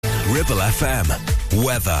Ribble FM.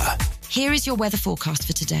 Weather. Here is your weather forecast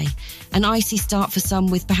for today. An icy start for some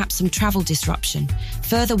with perhaps some travel disruption.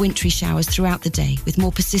 Further wintry showers throughout the day with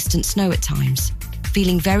more persistent snow at times.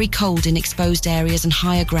 Feeling very cold in exposed areas and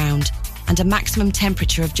higher ground. And a maximum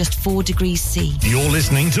temperature of just 4 degrees C. You're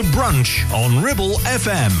listening to Brunch on Ribble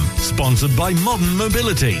FM. Sponsored by Modern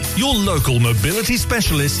Mobility. Your local mobility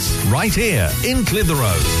specialists right here in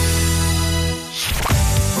Clitheroe.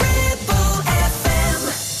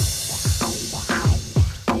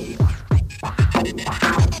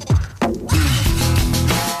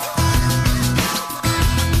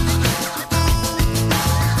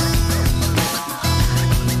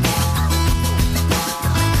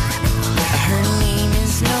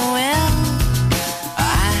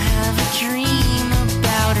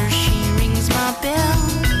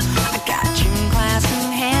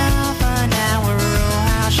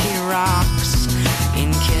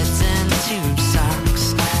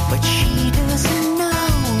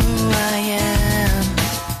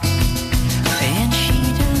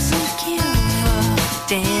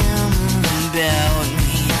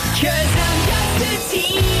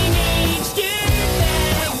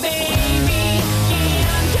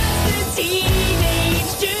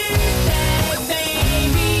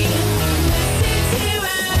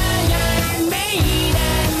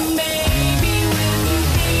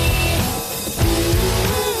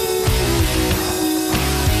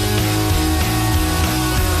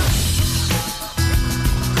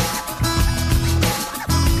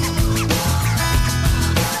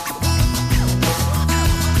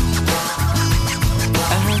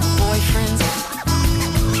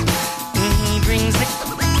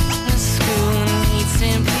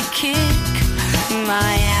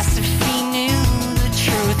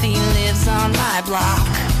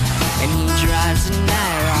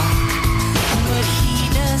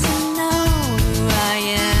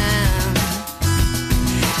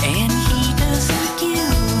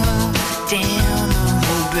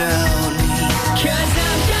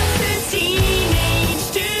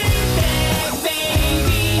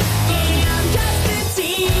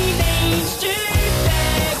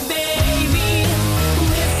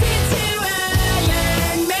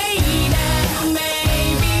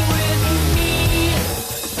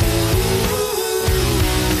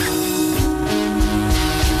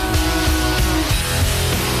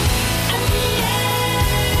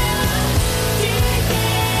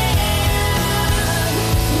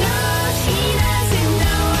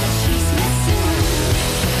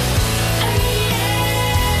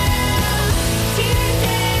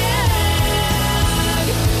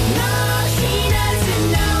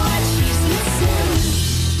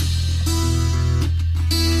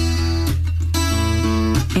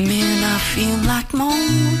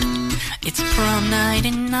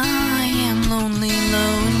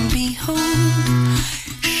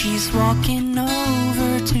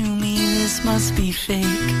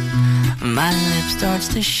 Starts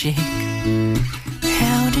to shake.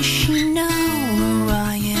 How does she know who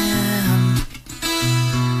I am?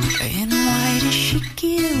 And why does she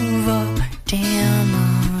give a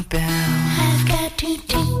damn about? I've got 2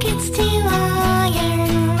 tickets to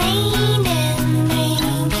Iron Maiden,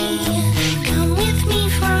 baby. Come with me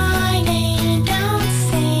Friday, don't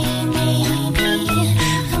say maybe.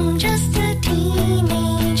 I'm just a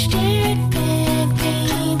teenage dirtbag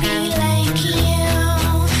baby like you.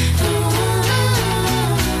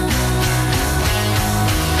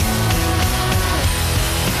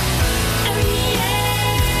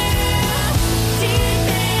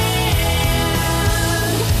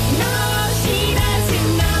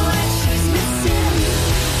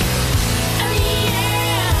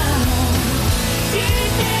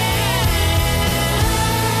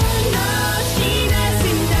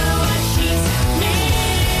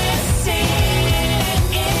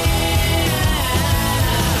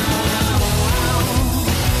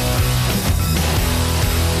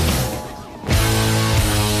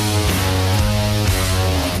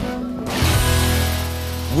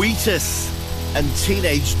 And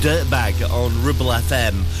Teenage Dirtbag on Ribble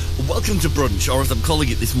FM. Welcome to Brunch, or as I'm calling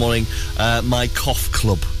it this morning, my cough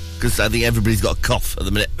club, because I think everybody's got a cough at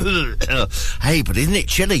the minute. Hey, but isn't it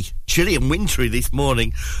chilly? Chilly and wintry this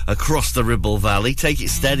morning across the Ribble Valley. Take it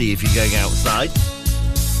steady if you're going outside.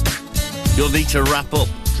 You'll need to wrap up,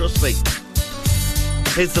 trust me.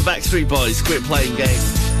 Here's the Backstreet Boys, Quit Playing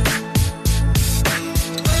Games.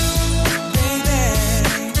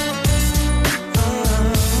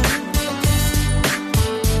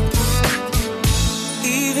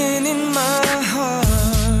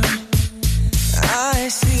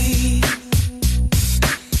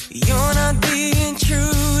 You're not being true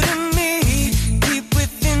to me. Deep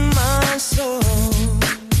within my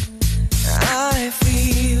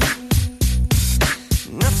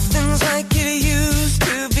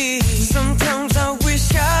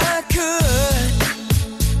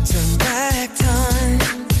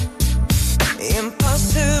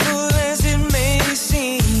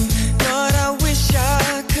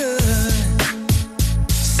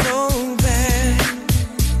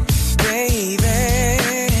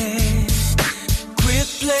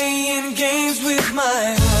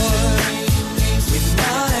my heart, with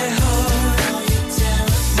my heart,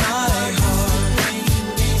 my heart.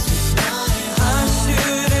 I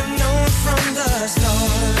should have known from the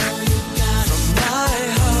start, from my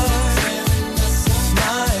heart,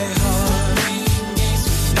 my heart,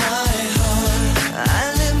 my heart. I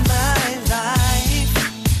live my life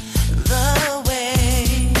the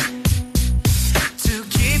way to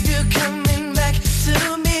keep you coming back to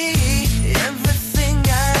me. Everything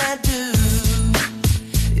I do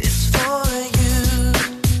is for you.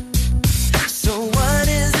 So what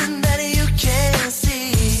is it that you can't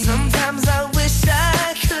see? Sometimes I wish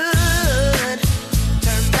I could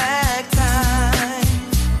turn back time.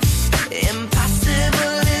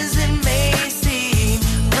 Impossible as it may seem,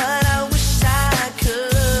 but I wish I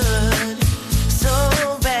could so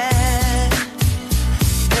bad.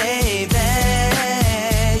 Baby,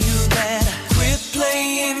 you better quit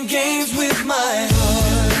playing games with my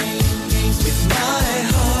heart, with my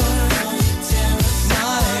heart,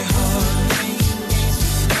 my heart.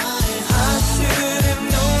 I should have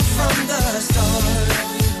known from the start,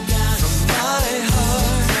 from my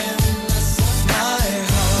heart, my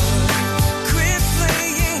heart. Quit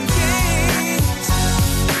playing games,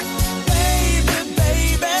 baby,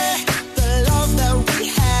 baby. The love that we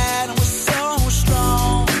had was so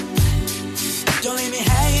strong. Don't leave me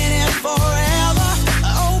hanging here forever.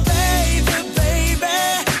 Oh, baby, baby,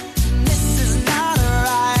 this is not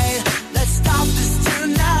right. Let's stop this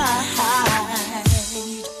tonight,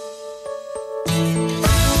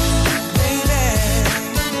 baby.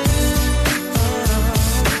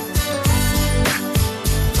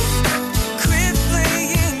 Quit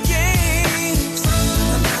playing games.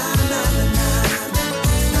 Na na na na na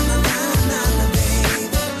na na na,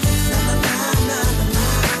 baby. Na na na na na.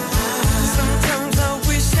 Sometimes I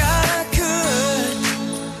wish I could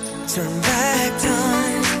turn back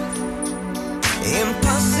time.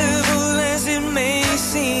 Impossible as it may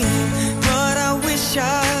seem, but I wish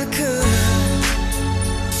I could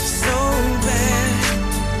so bad,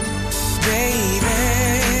 baby.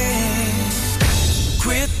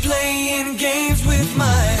 Quit playing games with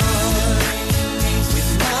my heart,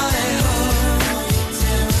 with my heart,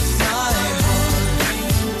 my heart.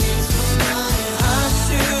 I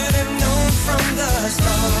should have known from the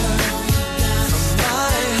start, from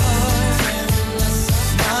my heart,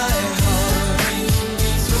 my heart.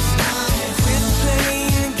 Quit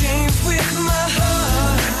playing games with my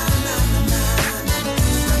heart.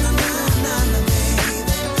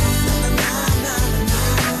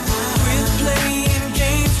 Quit playing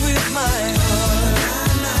games with my heart,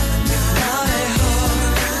 my heart,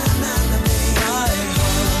 my heart.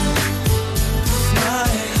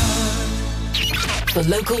 For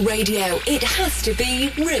local radio, it has to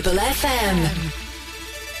be Ribble FM.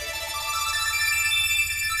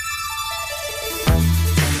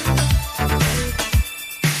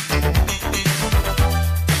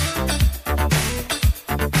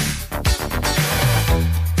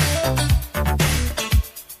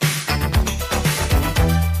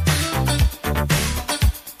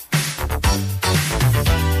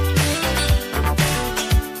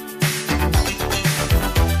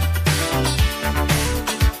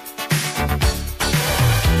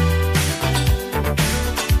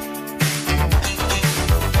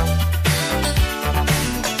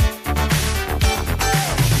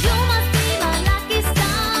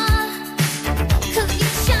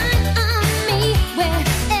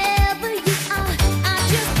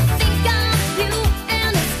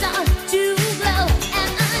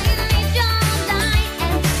 Your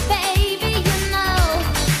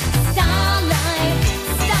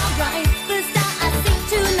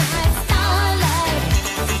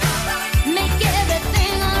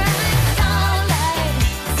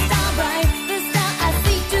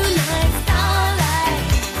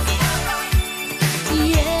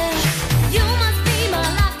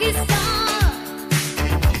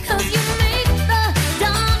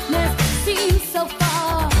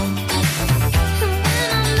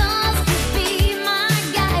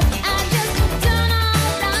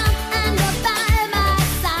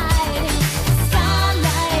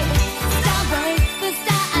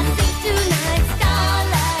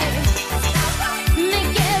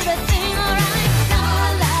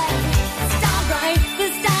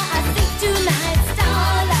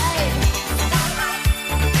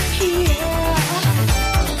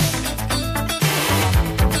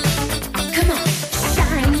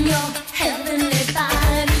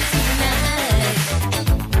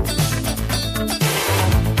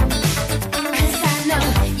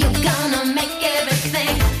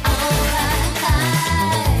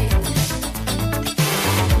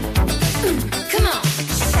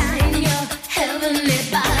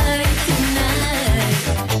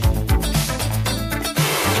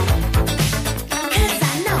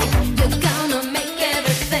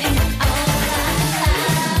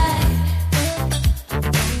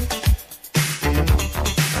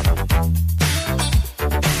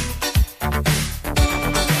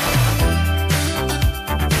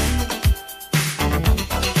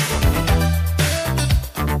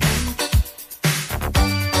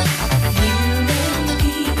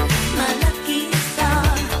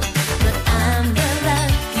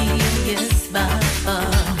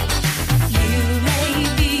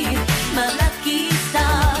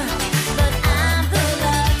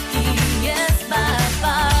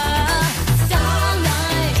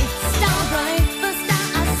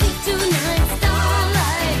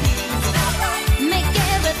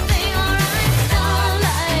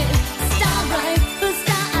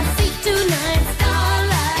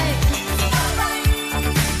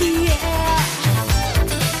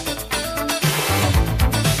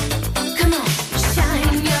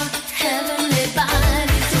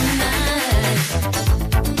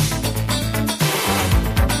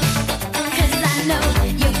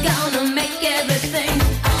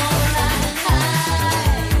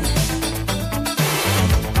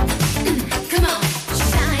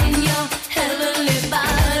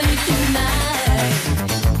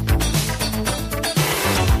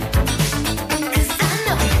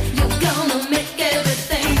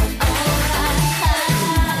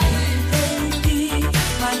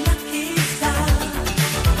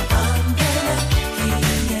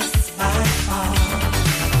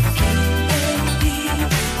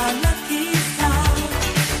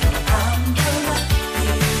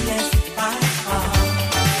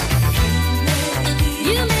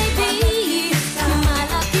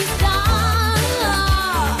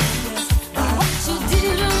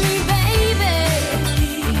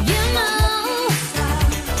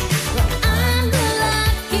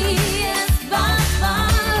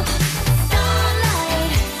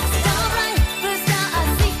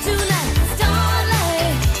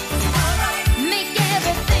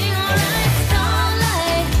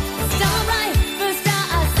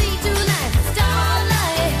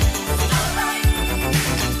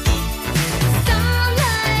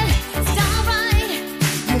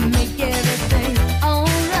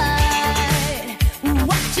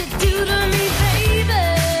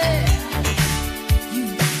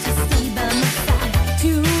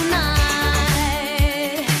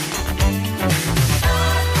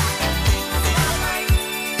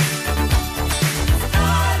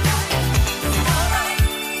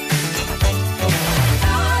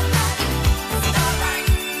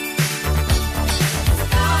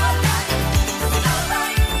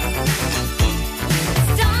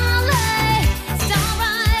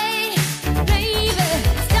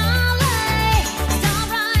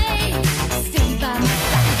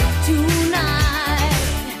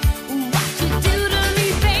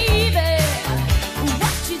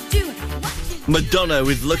Madonna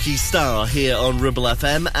with Lucky Star here on Ribble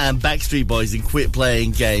FM, and Backstreet Boys in Quit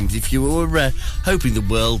Playing Games. If you were hoping the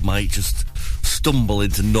world might just stumble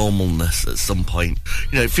into normalness at some point.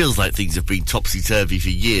 You know, it feels like things have been topsy-turvy for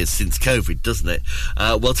years since COVID, doesn't it?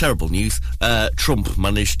 Well, terrible news. Trump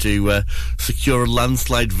managed to secure a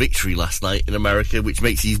landslide victory last night in America, which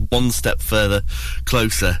makes you one step further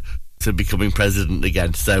closer to becoming president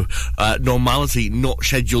again. So normality not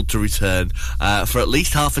scheduled to return for at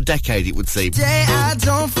least half a decade, it would seem. Today I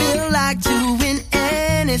don't feel like doing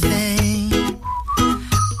anything.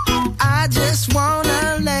 I just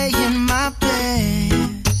wanna lay in my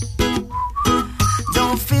bed.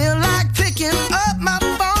 Don't feel like picking up my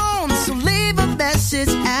phone, so leave a message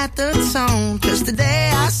at the tone. 'Cause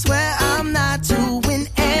today I swear I'm not doing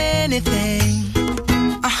anything.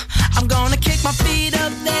 I'm gonna kick my feet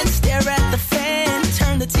up, then stare at the fan.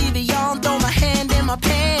 Turn the TV on, throw my hand in my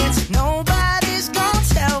pants. Nobody's gonna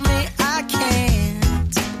tell me I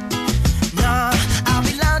can't. Nah, I'll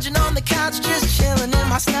be lounging on the couch, just chilling in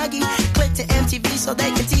my Snuggie. Click to MTV so they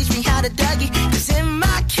can teach me how to Dougie. 'Cause in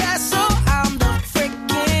my castle, I'm the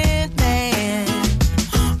freaking man.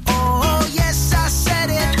 Oh, yes, I said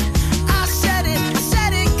it. I said it. I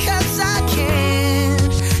said it 'cause I can.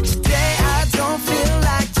 Today I don't feel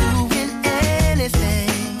like doing anything.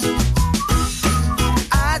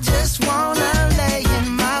 I just wanna lay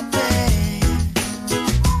in my bed.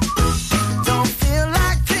 Don't feel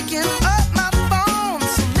like picking up my phone,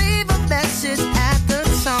 so leave a message at the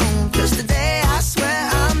tone. 'Cause today I swear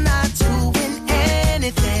I'm not doing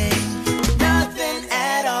anything. Nothing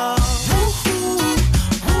at all. Woo-hoo,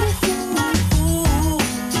 woo-hoo, woo-hoo.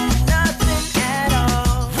 Nothing at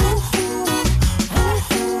all. Woo-hoo,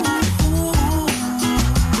 woo-hoo, woo-hoo.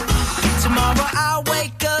 Tomorrow I'll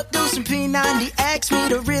wake up, do some P90X,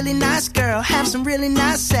 meet a really nice girl, have some really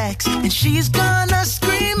nice sex, and she's gonna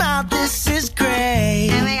scream out, "This is great."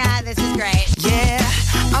 Oh my god, this is great. Yeah,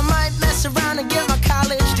 I might mess around and get my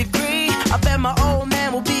college degree. I bet my old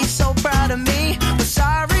man will be so proud of me. But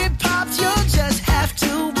sorry, Pops, you'll just have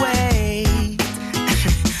to wait.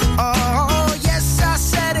 Oh, yes, I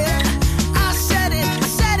said it. I said it. I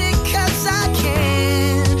said it 'cause I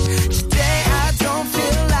can. Today I don't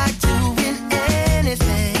feel like doing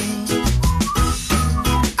anything.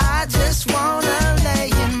 I just wanna lay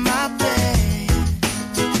in my bed.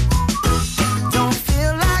 Don't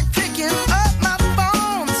feel like picking up my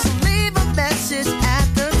phone, so leave a message at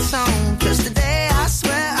the tone. 'Cause today I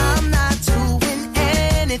swear I'm not doing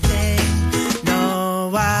anything.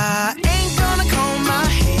 No, I ain't gonna comb my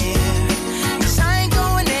hair, 'cause I ain't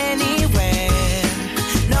going anywhere.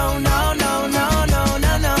 No, no, no, no, no,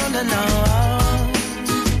 no, no, no, no.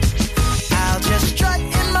 I'll just strut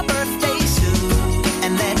in my birthday suit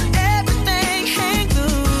and let everything hang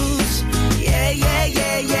loose. Yeah, yeah,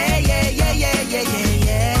 yeah, yeah, yeah, yeah, yeah, yeah, yeah,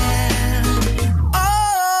 yeah.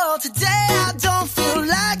 Oh, today I don't feel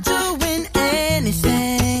like doing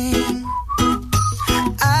anything.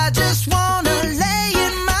 I just wanna lay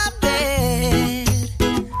in my bed.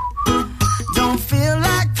 Don't feel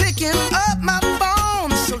like picking up my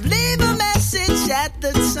phone, so leave a message at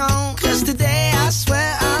the tone. 'Cause today I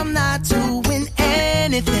swear I'm not doing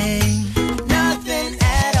anything. Nothing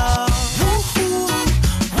at all. Woo-hoo,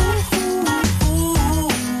 woo-hoo, woo-hoo.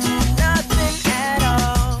 Nothing at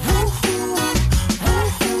all. Woo-hoo,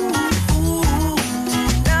 woo-hoo, woo-hoo.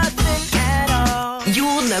 Nothing at all.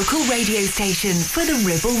 Your local radio station for the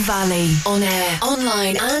Ribble Valley. On air,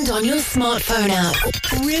 online and on your smartphone app.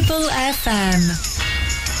 Ribble FM.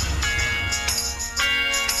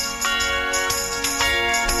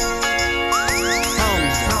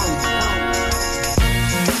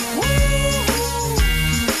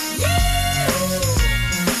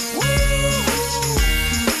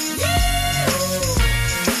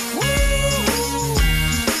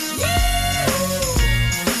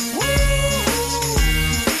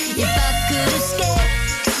 If I could escape,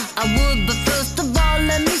 I would, but first of all,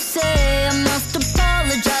 let me say I must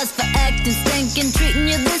apologize for acting stinking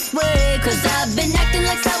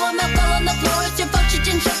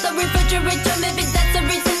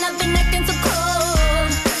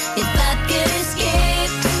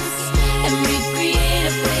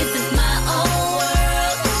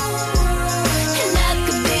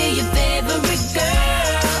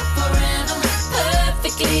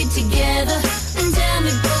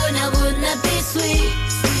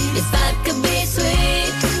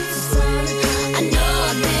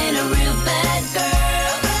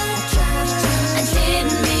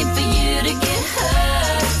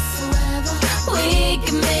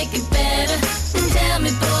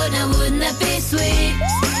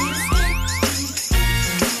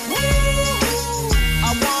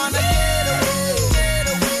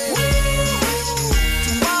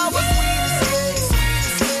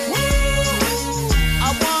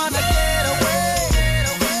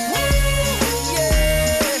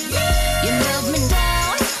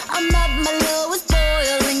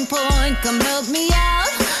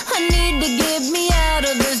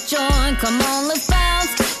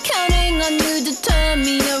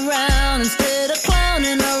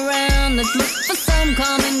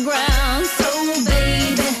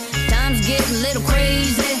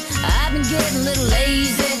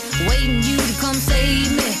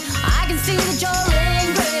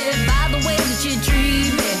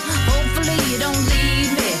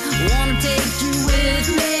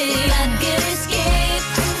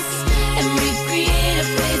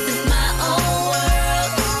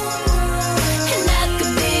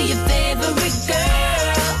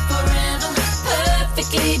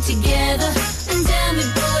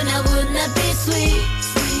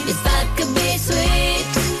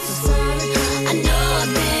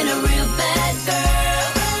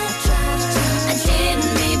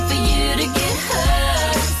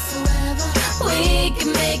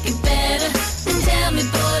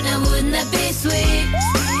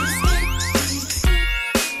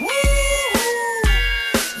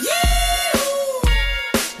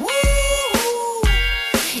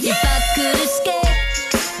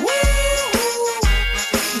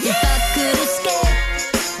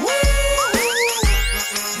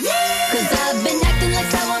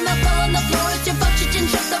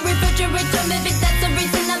refrigerator, maybe that's the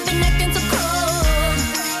reason I've been acting so cold.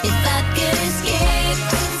 If I could escape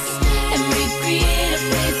this and recreate a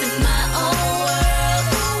place that's my own world,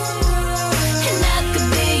 and I could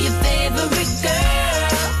be your favorite girl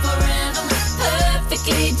forever,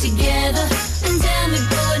 perfectly together. And tell me,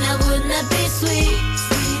 boy, now wouldn't that be sweet?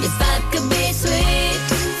 If I could be sweet.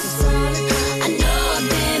 I know I've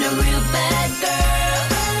been a real bad girl.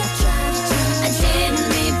 I didn't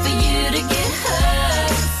mean for you to get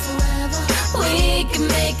hurt. We can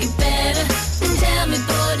make it better. And tell me,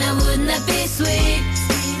 boy, now wouldn't that be sweet?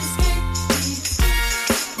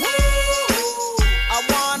 I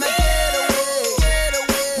wanna get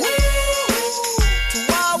away to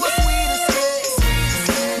our sweet escape.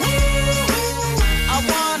 I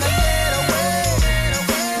wanna get away,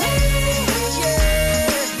 yeah.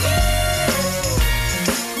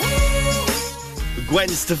 Gwen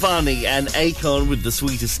Stefani and Akon with The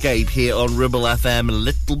Sweet Escape here on Ribble FM. A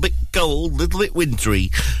little bit cold, a little bit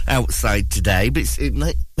wintry outside today, but it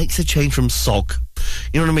makes a change from sog.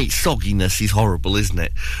 You know what I mean? Sogginess is horrible, isn't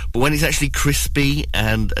it? But when it's actually crispy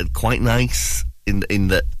and quite nice in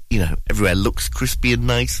that, you know, everywhere looks crispy and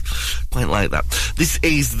nice, quite like that. This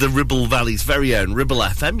is the Ribble Valley's very own Ribble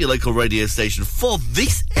FM, your local radio station for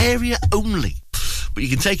this area only. But you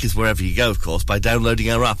can take us wherever you go, of course, by downloading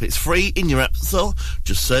our app. It's free in your app store.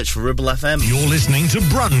 Just search for Ribble FM. You're listening to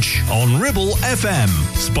Brunch on Ribble FM,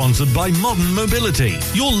 sponsored by Modern Mobility,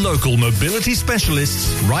 your local mobility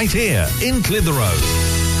specialists right here in Clitheroe.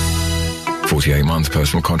 48 months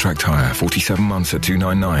personal contract hire, 47 months at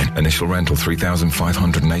 $299. Initial rental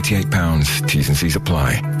 £3,588. T's and C's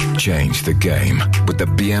apply. Change the game with the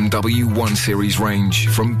BMW 1 Series range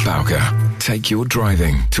from Bowker. Take your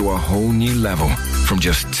driving to a whole new level from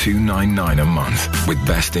just $299 a month with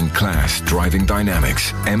best-in-class driving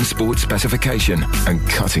dynamics, M Sport specification and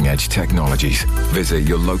cutting-edge technologies. Visit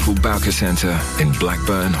your local Bowker centre in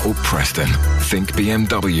Blackburn or Preston. Think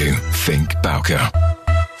BMW. Think Bowker.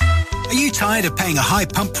 Are you tired of paying a high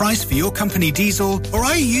pump price for your company diesel? Or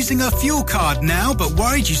are you using a fuel card now but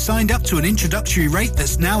worried you signed up to an introductory rate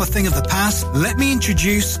that's now a thing of the past? Let me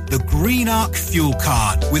introduce the Green Arc Fuel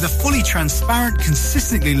Card. With a fully transparent,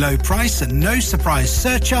 consistently low price and no surprise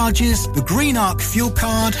surcharges, the Green Arc Fuel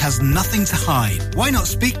Card has nothing to hide. Why not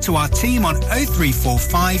speak to our team on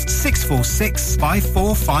 0345 646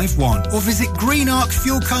 5451 or visit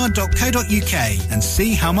greenarcfuelcard.co.uk and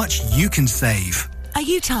see how much you can save. Are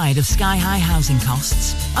you tired of sky-high housing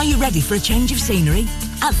costs? Are you ready for a change of scenery?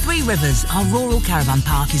 At Three Rivers, our rural caravan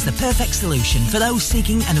park is the perfect solution for those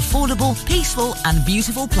seeking an affordable, peaceful and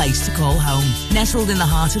beautiful place to call home. Nestled in the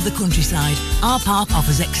heart of the countryside, our park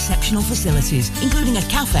offers exceptional facilities, including a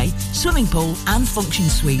cafe, swimming pool and function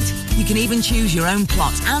suite. You can even choose your own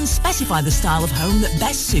plot and specify the style of home that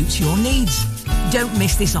best suits your needs. Don't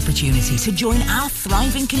miss this opportunity to join our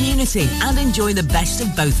thriving community and enjoy the best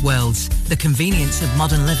of both worlds. The convenience of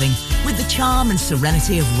modern living with the charm and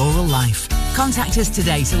serenity of rural life. Contact us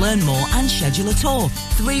today to learn more and schedule a tour.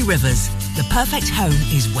 Three Rivers, the perfect home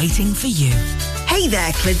is waiting for you. Hey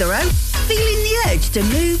there, Clitheroe. Feeling the urge to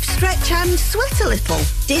move, stretch and sweat a little?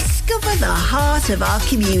 Discover the heart of our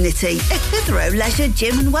community at Clitheroe Leisure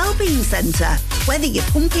Gym and Wellbeing Centre. Whether you're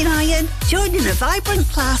pumping iron, joining a vibrant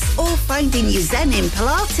class or finding your zen in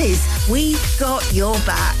Pilates, we've got your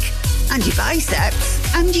back. And your biceps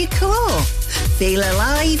and your core. Feel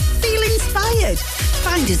alive, feel inspired.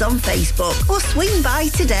 Find us on Facebook or swing by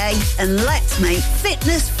today and let's make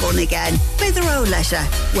fitness fun again. Clitheroe Leisure,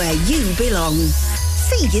 where you belong.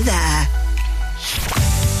 See you there.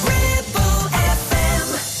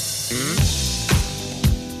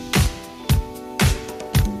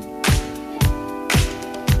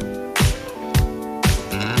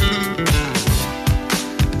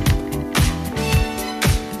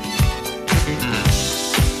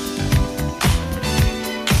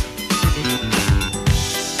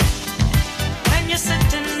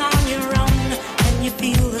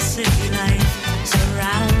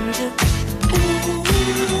 Surround you. Ooh.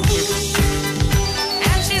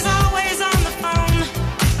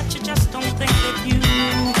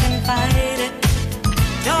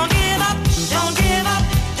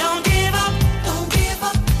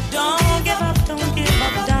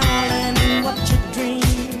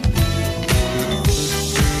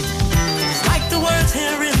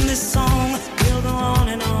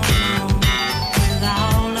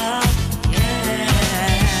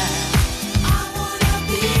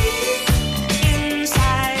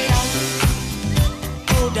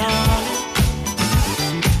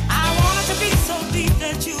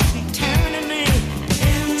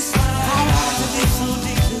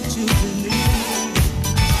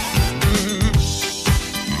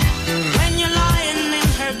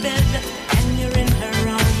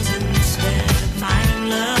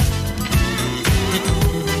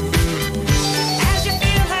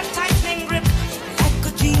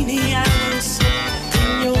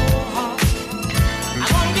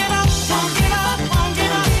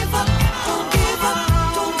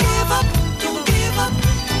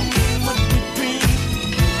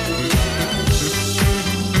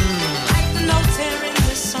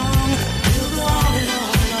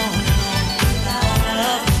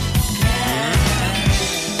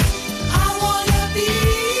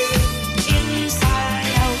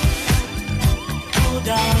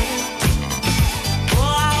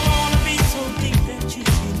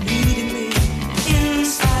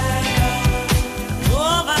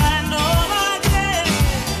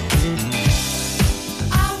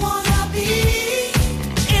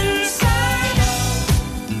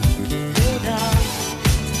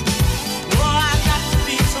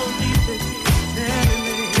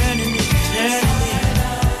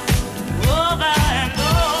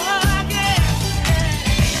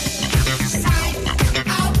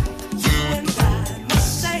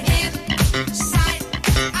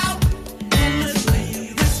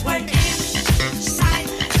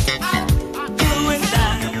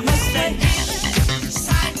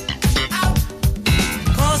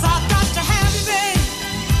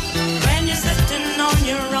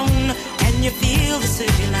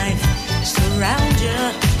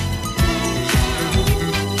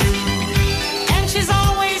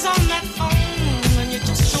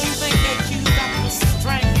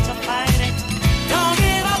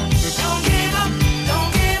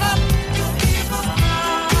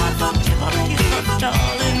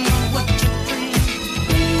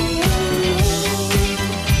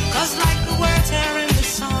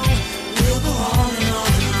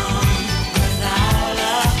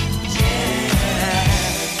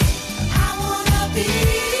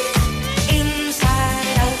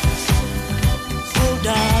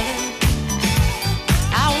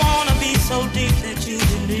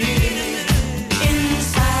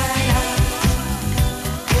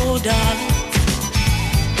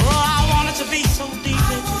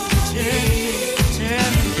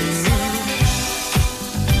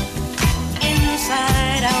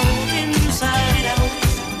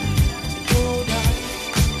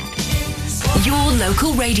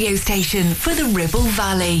 Your radio station for the Ribble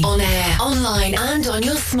Valley. On air, online and on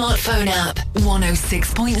your smartphone app.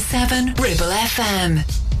 106.7 Ribble FM.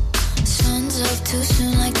 Sun's up too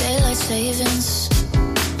soon like daylight savings.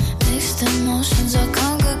 Mixed emotions are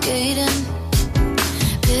congregating.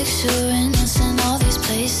 Picturing us in all these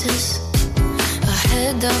places.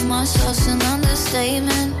 Ahead of myself's an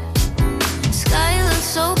understatement. Sky looks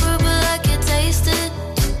sober but I can taste it.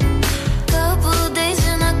 Couple days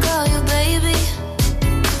and I call you baby.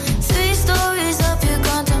 3 stories up you're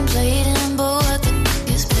contemplating. But what the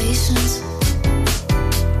is patience?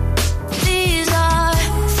 These are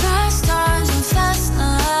fast times and fast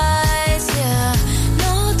nights, yeah.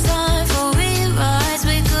 No time for rewrites,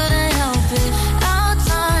 we couldn't help it.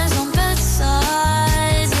 Outlines on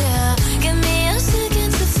bedsides, yeah. Give me a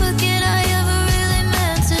second to forget I ever really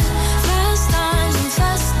meant it. Fast times and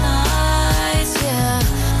fast nights, yeah.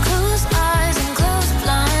 Close eyes and close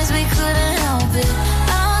blinds, we couldn't help it.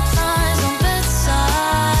 Outlines on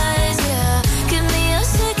bedsides, yeah. Give me a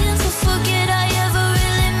second to forget I ever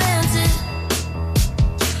really meant it.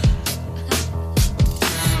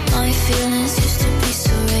 My feelings used to be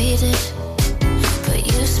serrated, but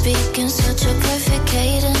you speak in such a perfect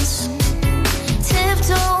cadence.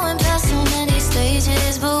 Tiptoeing past so many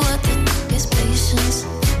stages, but what the is patience?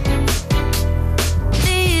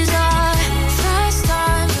 These are fast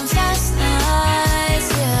times and fast nights,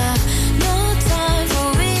 yeah. No time for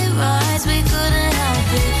rewrites, we couldn't help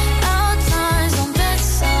it. Outlines on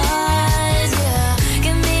bedsides, yeah.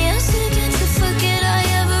 Give me a second to forget I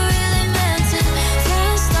ever really meant it.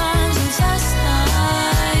 Fast times and fast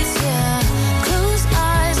nights, yeah. Close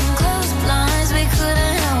eyes and close blinds, we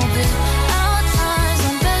couldn't help it. Outlines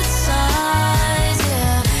on bedsides,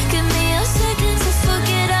 yeah. Give me a second to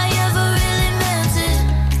forget I ever really meant it.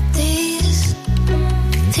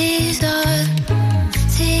 These are the fast times.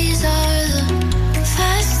 These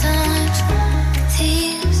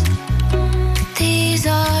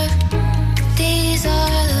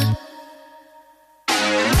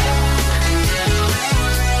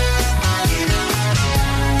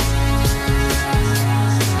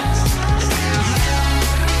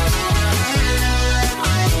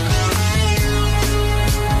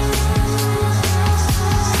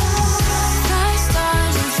are the fast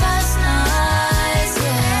times and fast nights,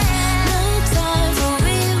 yeah. No time for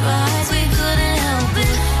rewrites, we couldn't help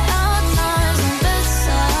it. Outlines on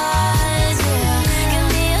bedsides, yeah. Give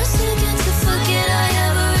me a second to forget I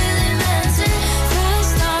ever really meant it.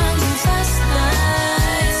 Fast times and fast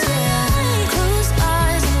nights, yeah. Close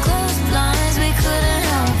eyes and close blinds, we couldn't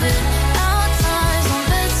help it. Outlines on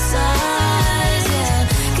bedsides, yeah.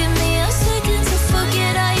 Give me a second to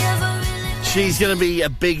forget I ever really. She's going to be a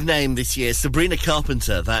big name this year. Sabrina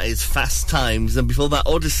Carpenter, that is Fast Times. And before that,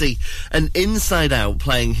 Odyssey and Inside Out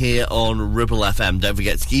playing here on Ribble FM. Don't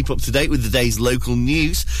forget to keep up to date with the day's local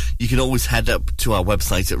news. You can always head up to our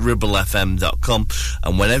website at ribblefm.com.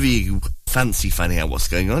 And whenever you fancy finding out what's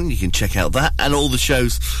going on, you can check out that. And all the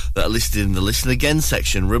shows that are listed in the Listen Again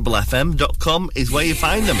section. Ribblefm.com is where you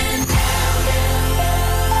find them.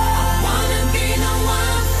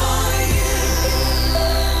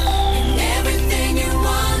 Everything you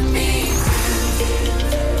want me to,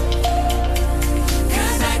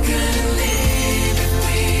 'cause I couldn't live if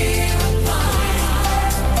we were apart.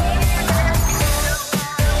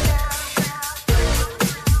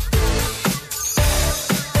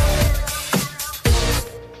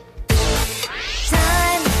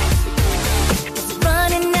 Time is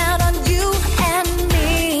running out on you and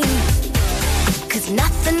me, 'cause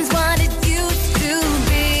nothing's what it used to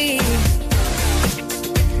be.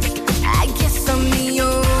 I guess I'm the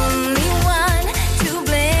only one to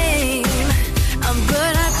blame.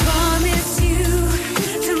 But I promise you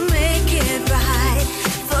to make it right.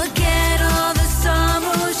 Forget all the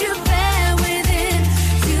sorrows you bear within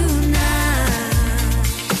tonight.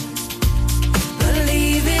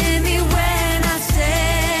 Believe in me when I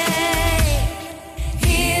say,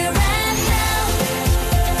 here and now,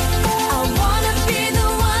 I wanna be the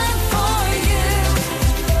one for you.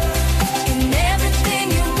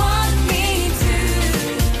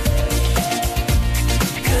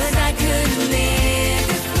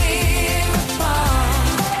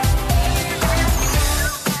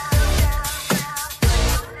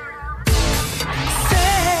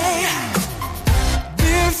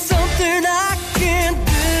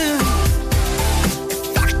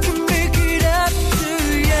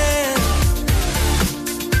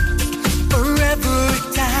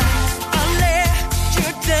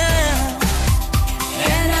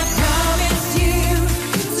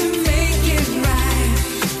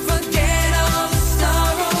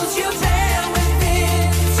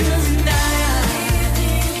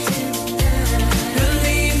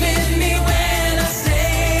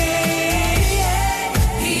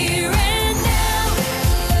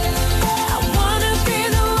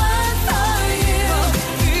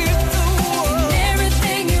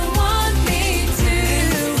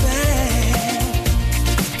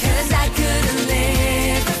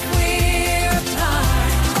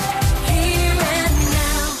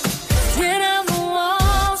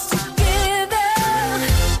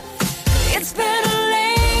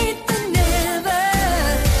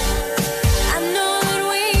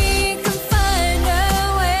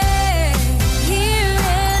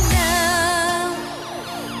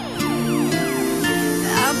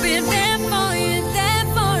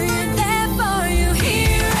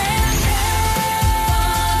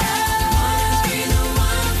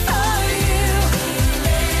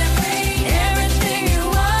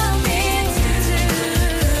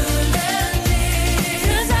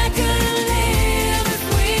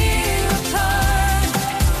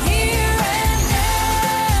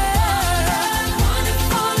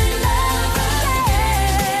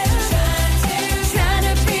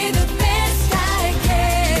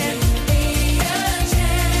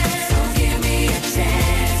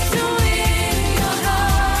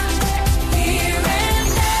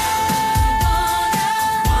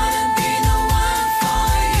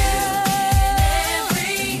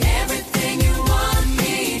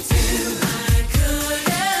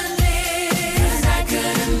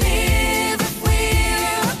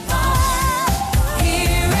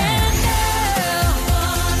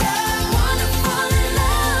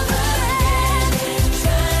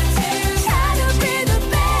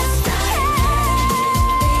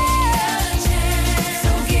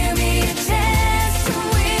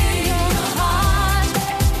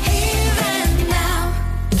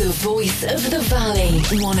 of the Valley.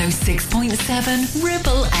 106.7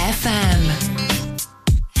 Ribble FM.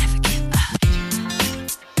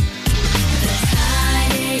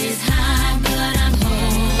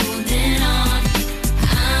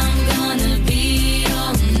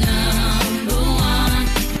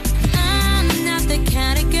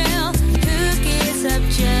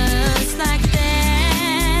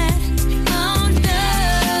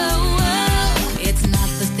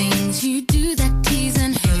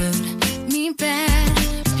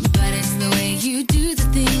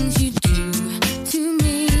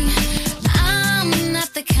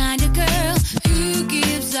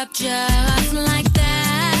 Just like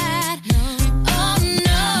that. Oh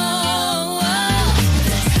no,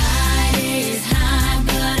 the tide is high,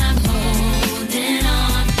 but I'm holding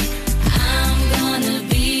on. I'm gonna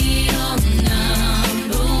be your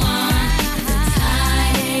number one. The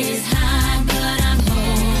tide is high, but I'm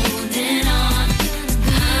holding on.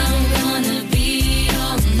 I'm gonna be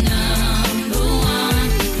your number one.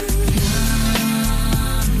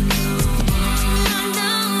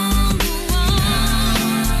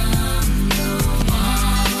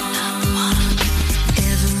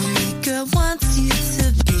 Wants you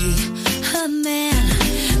to be her man,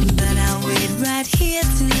 but I'll wait right here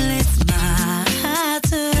till it's my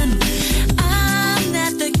turn. I'm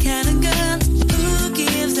not the kind of girl who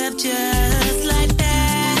gives up just like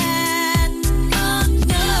that. Oh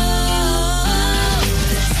no,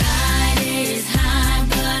 the tide is high,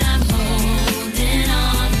 but I'm holding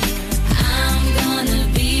on. I'm gonna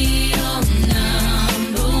be your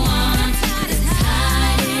number one. The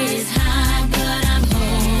tide is high, but I'm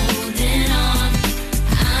holding on.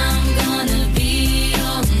 I'm gonna be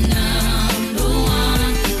your number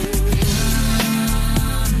one.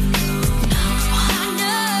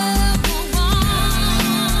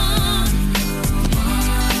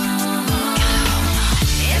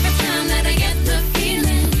 Every time that I get the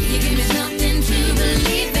feeling, you give me something to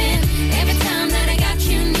believe in. Every time that I got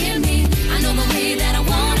you near me, I know the way that I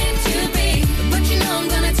want it to be. But you know I'm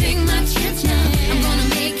gonna take my chance now. I'm gonna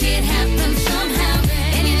make it happen somehow.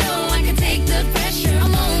 And you know I can take the pressure. A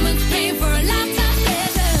moment's pain for a lifetime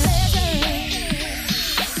pleasure.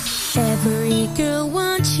 Every girl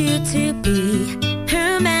wants you to be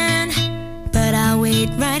her man, but I'll wait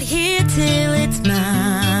right here till it's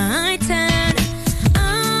my turn.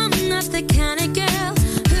 I'm not the kind of girl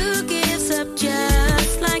who gives up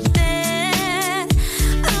just like that.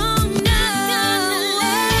 Oh no,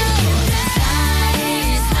 the tide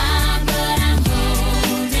is high, but I'm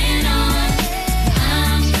holding on.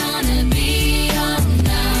 I'm gonna be your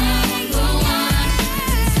number one.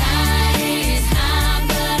 The tide is high,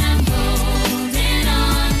 but I'm holding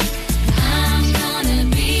on. I'm gonna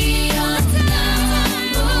be your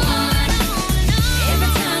number one.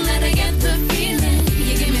 Every time that I get the feeling,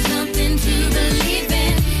 you give me something to believe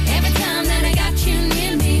in. Every time that I got you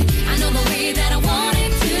near me, I know the way that I want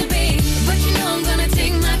it to be. But you know I'm gonna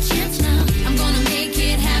take my chance now. I'm gonna make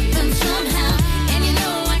it happen somehow. And you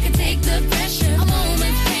know I can take the pressure. A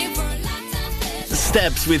moment's pain for a lifetime pleasure.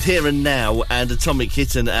 Steps with Here and Now and Atomic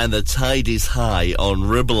Kitten and The Tide is High on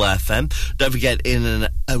Ribble FM. Don't forget, in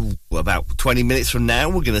about 20 minutes from now,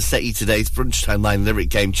 we're going to set you today's Brunch Time Line Lyric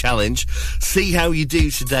Game Challenge. See how you do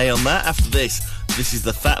today on that. After this is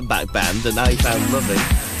the Fatback Band and I Found Loving.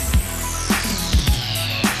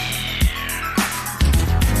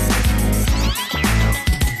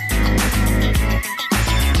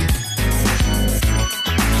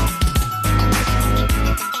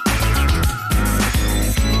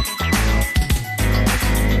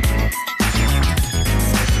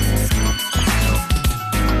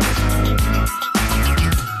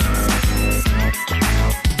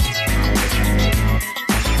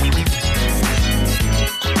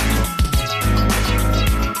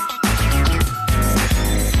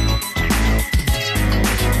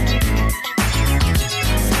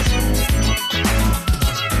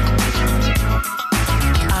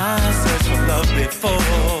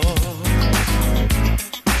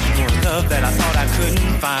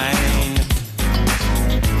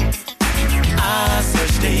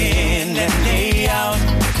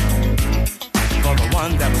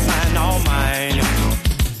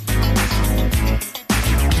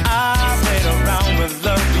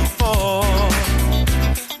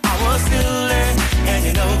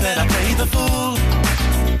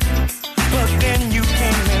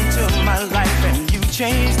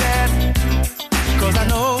 change that, 'cause I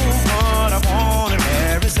know what I want and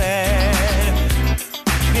where it's at.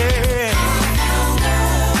 Yeah.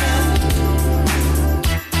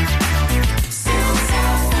 Since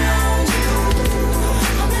I found you,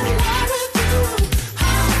 I'm in love with you.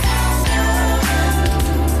 I found love.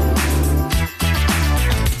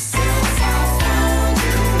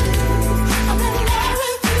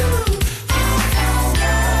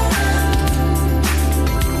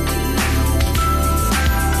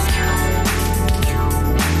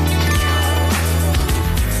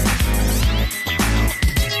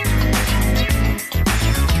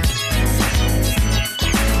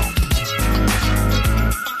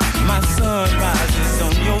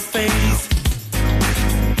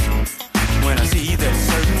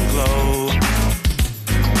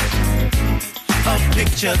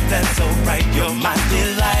 that's so bright, you're my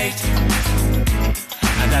delight.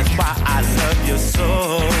 And that's why I love you so.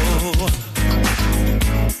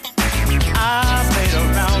 I played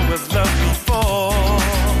around with love before.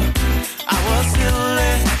 I was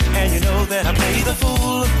silly, and you know that I played the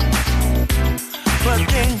fool. But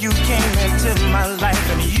then you came into my life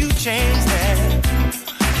and you changed that.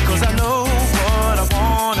 'Cause I know what I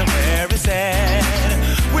want and where it's at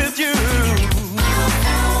with you.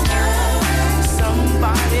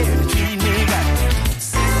 Somebody to treat me right.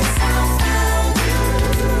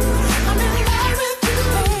 I'm in love with you.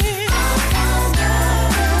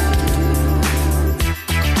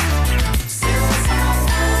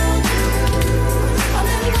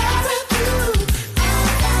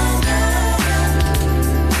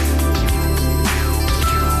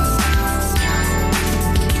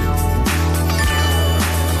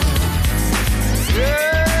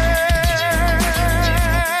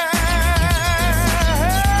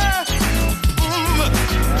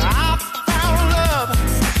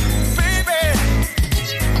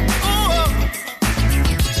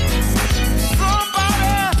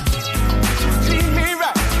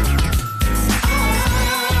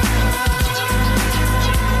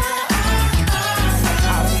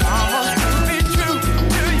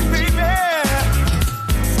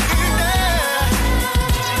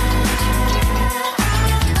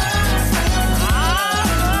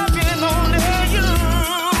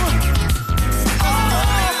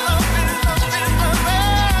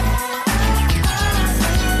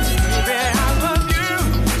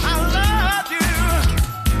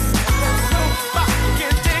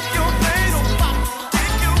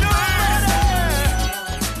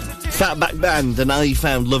 Fatback Band and I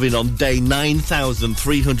Found Loving on day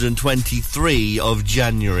 9,323 of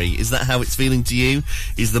January. Is that how it's feeling to you?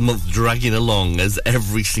 Is the month dragging along as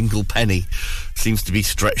every single penny seems to be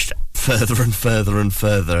stretched further and further and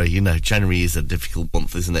further? You know, January is a difficult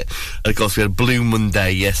month, isn't it? And of course, we had Blue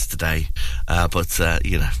Monday yesterday, but,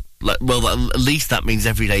 you know, well, at least that means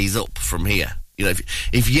every day is up from here. You know,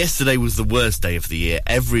 if yesterday was the worst day of the year,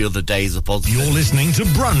 every other day is a positive. You're listening to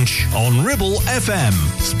Brunch on Ribble FM,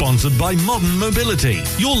 sponsored by Modern Mobility,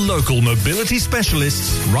 your local mobility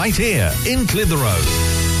specialists right here in Clitheroe.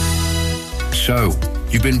 So,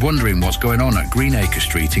 you've been wondering what's going on at Greenacre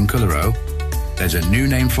Street in Clitheroe? There's a new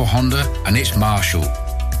name for Honda, and it's Marshall.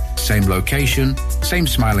 Same location, same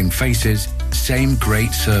smiling faces, same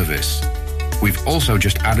great service. We've also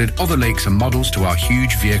just added other lakes and models to our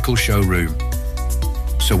huge vehicle showroom.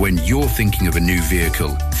 So when you're thinking of a new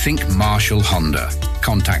vehicle, think Marshall Honda.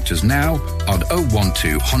 Contact us now on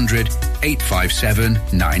 01200 857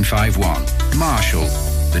 951. Marshall,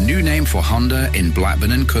 the new name for Honda in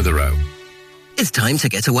Blackburn and Clitheroe. It's time to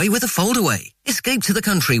get away with a foldaway. Escape to the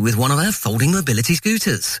country with one of our folding mobility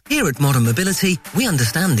scooters. Here at Modern Mobility, we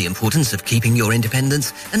understand the importance of keeping your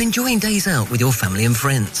independence and enjoying days out with your family and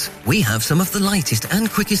friends. We have some of the lightest and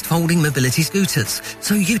quickest folding mobility scooters,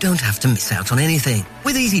 so you don't have to miss out on anything.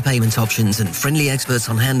 With easy payment options and friendly experts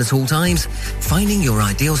on hand at all times, finding your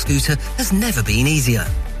ideal scooter has never been easier.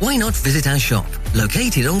 Why not visit our shop,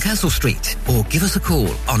 located on Castle Street, or give us a call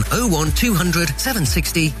on 01200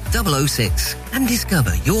 760 006 and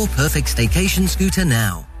discover your perfect staycation scooter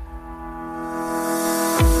now.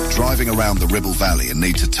 Driving around the Ribble Valley and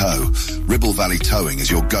need to tow? Ribble Valley Towing is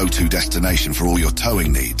your go-to destination for all your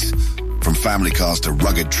towing needs. From family cars to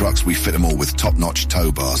rugged trucks, we fit them all with top-notch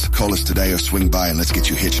tow bars. Call us today or swing by and let's get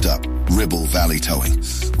you hitched up. Ribble Valley Towing.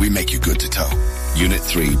 We make you good to tow. Unit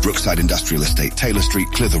 3, Brookside Industrial Estate, Taylor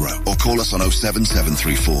Street, Clitheroe. Or call us on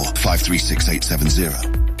 07734 536870.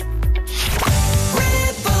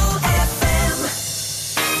 Ribble FM.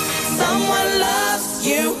 Someone loves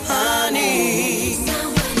you, honey.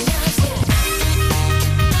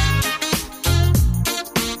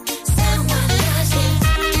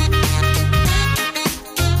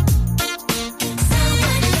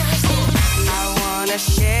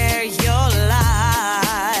 Share your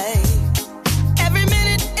life. Every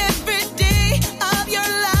minute, every day of your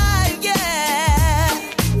life, yeah.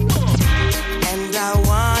 And I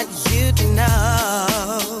want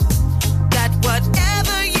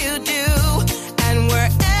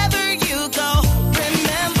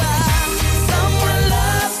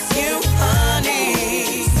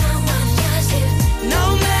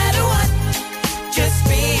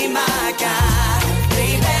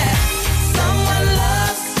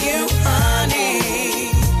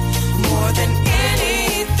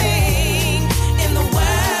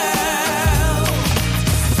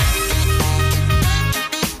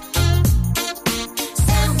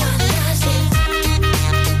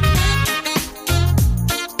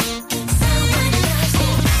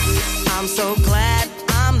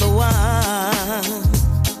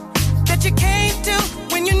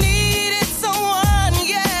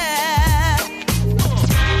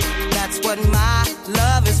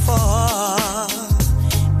for.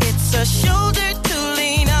 It's a shoulder to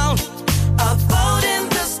lean on, a boat in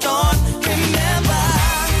the storm. Remember,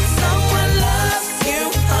 someone loves you,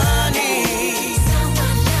 honey.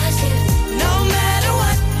 Someone loves you. No matter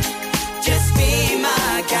what, just be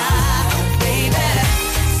my guy, baby.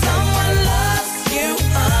 Someone loves you,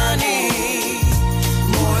 honey,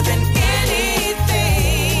 more than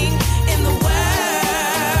anything in the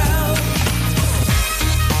world.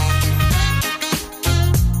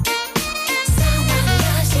 Someone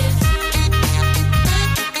loves you.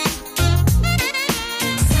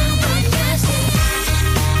 Someone loves you.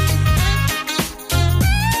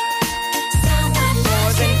 Someone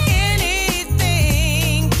more than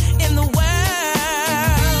anything in the world.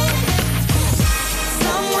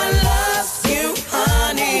 Someone loves you,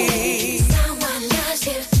 honey. Someone loves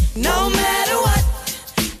you. No matter what,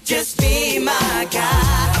 just be my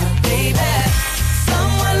guy, baby.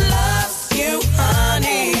 Someone loves you,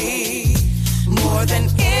 honey, more than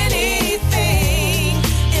anything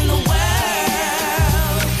in the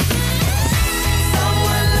world.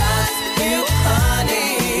 Someone loves you, honey.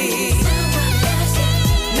 Someone loves you.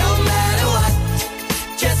 No matter what,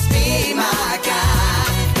 just be my guy,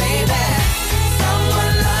 baby.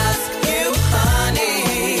 Someone loves you, honey,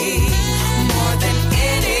 more than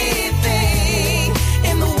anything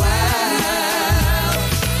in the world.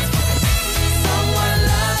 Someone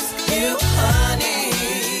loves you, honey.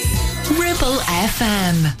 Ribble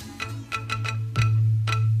FM.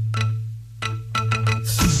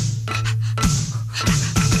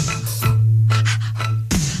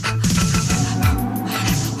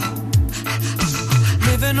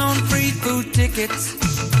 Living on free food tickets,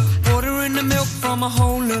 ordering the milk from a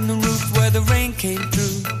hole in the roof where the rain came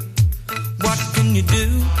through. What can you do?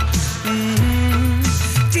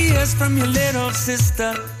 Tears from your little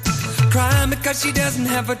sister, crying because she doesn't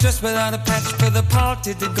have a dress without a patch for the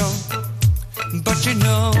party to go. But you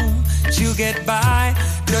know she'll get by,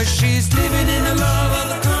 'cause she's living in the love of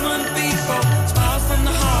the common people. Smiles from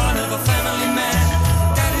the heart of a family man.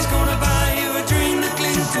 Daddy's gonna buy you a dream to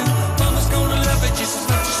cling to. Mama's gonna love it just as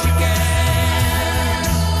much as she can.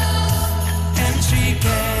 And she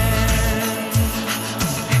can.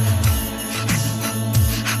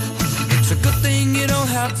 It's a good thing you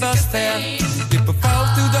don't have bus fare. People fall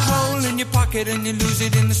through the hole in your pocket and you lose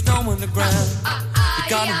it in the snow on the ground. You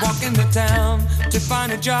gotta walk into town to find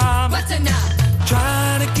a job. What's enough?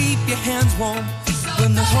 Try to keep your hands warm.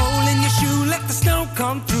 When the hole in your shoe, let the snow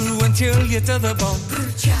come through and chill you to the bone.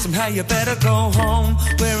 Somehow you better go home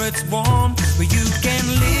where it's warm, where you can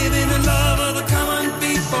live in the love of the common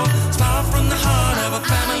people. Smile from the heart of a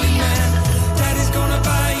family man. Daddy's gonna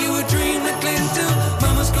buy you a dream to cling to.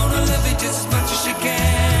 Mama's gonna love it just as much as she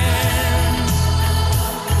can.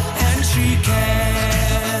 And she can.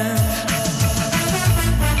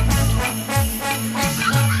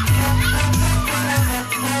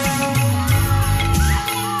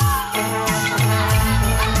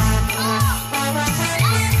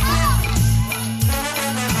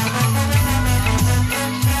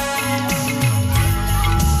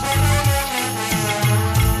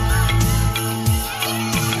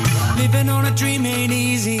 Living on a dream ain't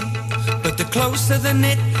easy, but the closer the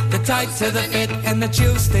knit, the tighter the fit, and the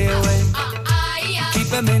chills stay away. Keep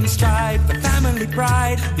them in stride for family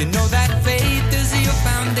pride. You know that faith is your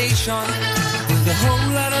foundation. With a whole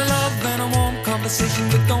lot of love and a warm conversation,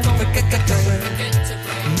 but don't forget to pray.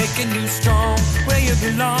 Making you strong where you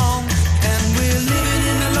belong. And we're living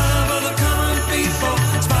in the love of the common people.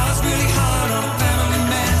 Smiles really hard on a family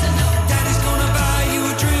man. Daddy's gonna buy you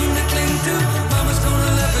a dream to cling to. Mama's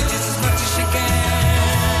gonna love it just as much as she can.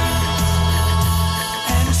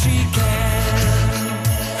 And she can.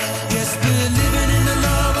 Yes, we're living in the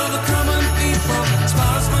love of the common people.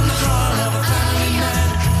 Smiles from the heart of a family man.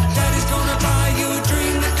 Daddy's gonna buy you a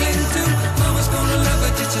dream to cling to. Mama's gonna love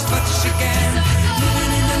it just as much as she can.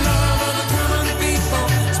 Living in the love of the common people.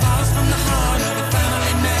 Smiles from the heart of a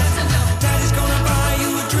family man. Daddy's gonna buy you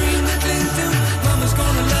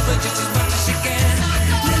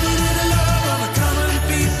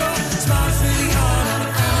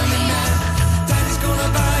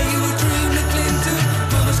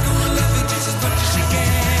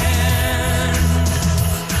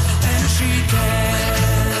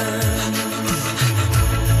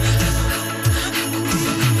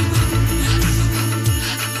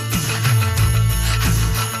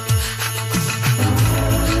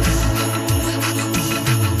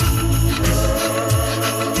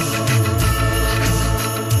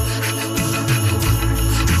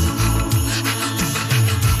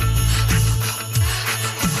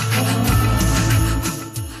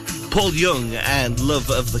Paul Young and Love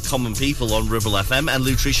of the Common People on Ribble FM, and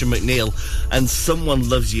Lutricia McNeil and Someone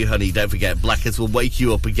Loves You, Honey. Don't forget, Blackers will wake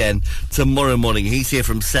you up again tomorrow morning. He's here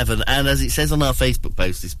from 7, and as it says on our Facebook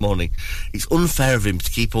post this morning, it's unfair of him to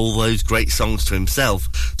keep all those great songs to himself.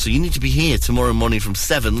 So you need to be here tomorrow morning from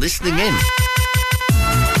 7 listening in.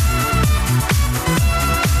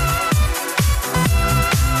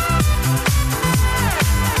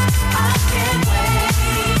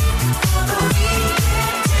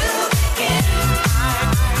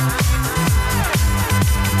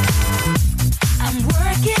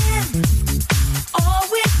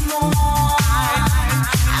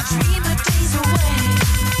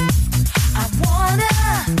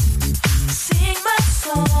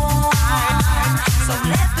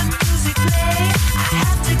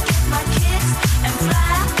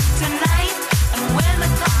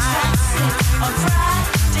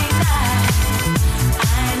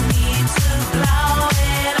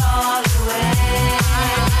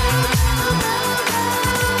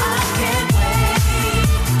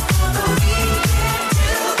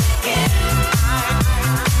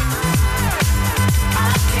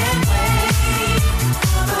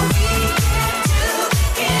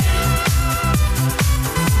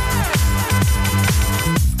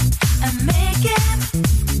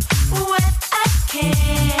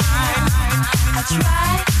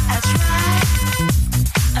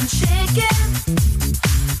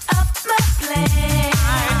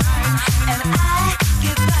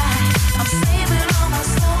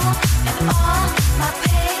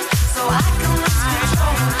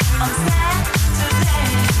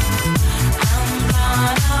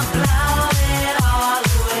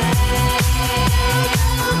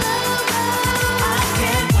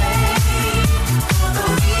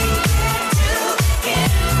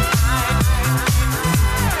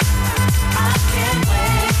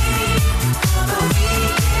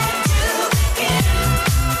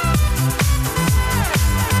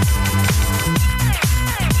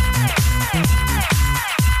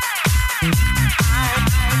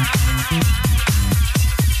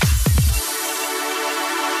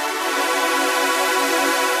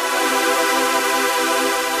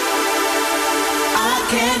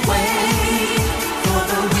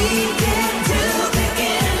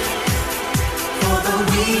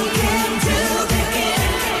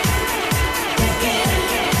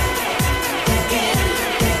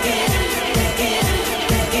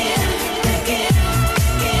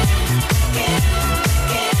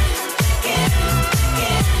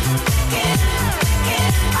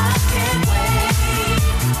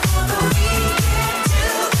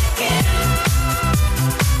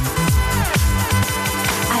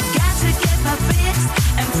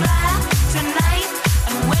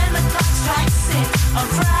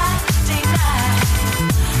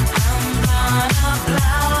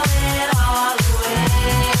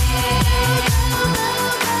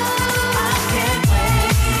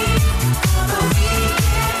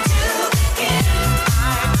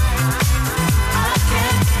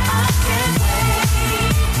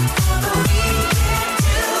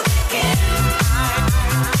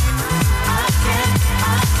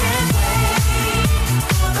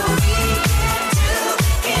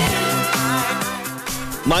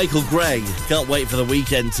 Michael Gray, can't wait for the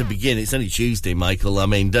weekend to begin. It's only Tuesday, Michael. I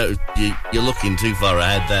mean, you're looking too far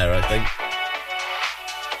ahead there, I think.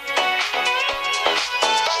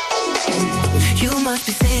 You must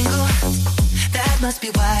be single, that must be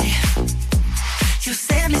why you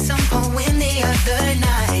sent me some poem the other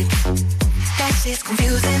night. That shit's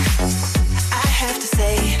confusing, I have to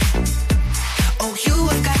say. Oh, you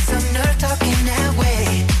have got some nerve talking that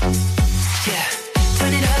way. Yeah,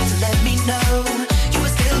 turn it up to let me know you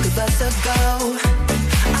would still give us a go.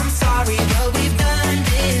 I'm sorry, but we've done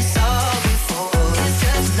this all before. It's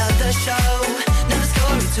just another show, another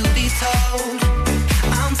story to be told.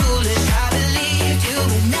 I'm foolish, I believed you,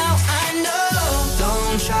 but now I know.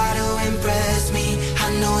 Don't try to impress me, I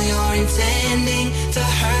know you're intending to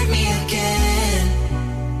hurt me again.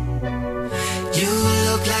 You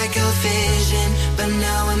look like a vision, but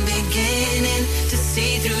now I'm beginning to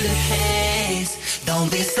see through the haze. Don't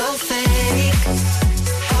be so fake.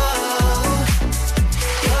 Oh,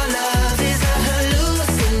 your love is a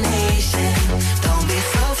hallucination. Don't be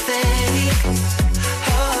so fake.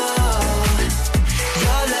 Oh,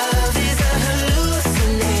 your love is a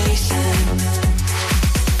hallucination.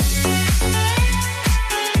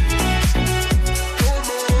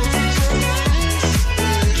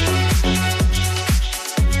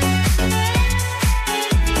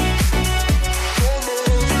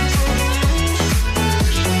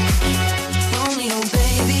 Romeo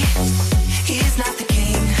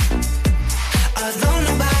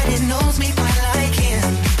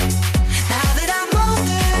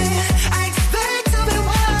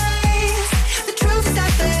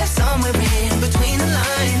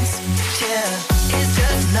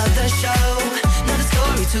another show, another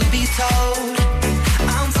story to be told.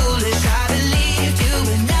 I'm foolish, I believed you,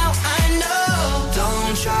 and now I know.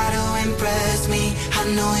 Don't try to impress me, I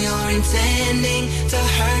know you're intending to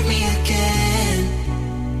hurt me again.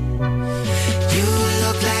 You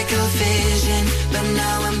look like a vision, but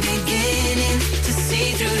now I'm beginning to see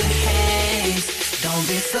through the haze. Don't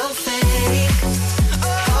be so fake.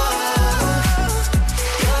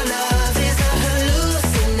 Your love is a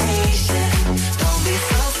hallucination. Don't be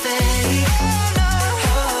so fake.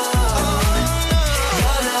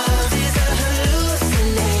 Your love is a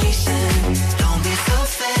hallucination. Don't be so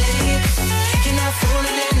fake. You're not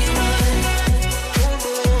fooling anyone.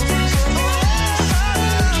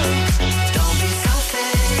 Don't be so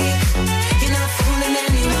fake. You're not fooling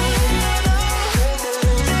anyone.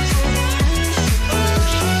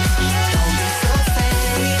 Don't be so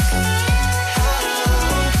fake.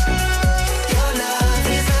 Your love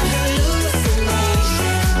is a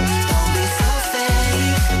hallucination. Don't be so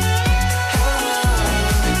fake.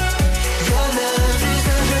 Your love is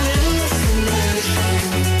a hallucination.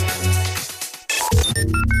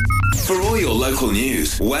 For all your local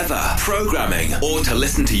news, weather, programming, or to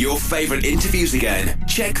listen to your favourite interviews again,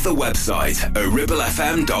 check the website at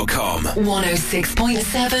ribblefm.com.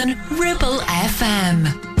 106.7 Ribble FM.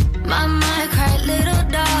 Mama cried, little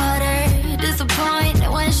daughter, disappointed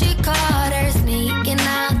when she caught her sneaking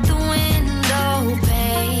out the window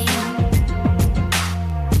pane.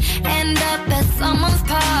 End up at someone's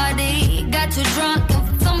party, got too drunk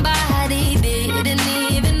and somebody didn't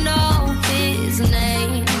even know his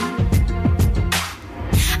name.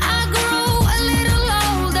 I grew a little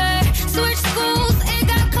older, switched schools, it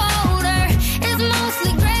got colder. It's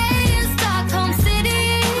mostly gray in Stockholm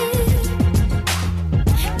City.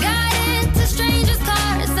 Got into strangers'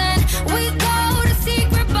 cars and we go to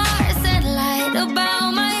secret bars and lied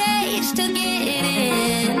about my age to get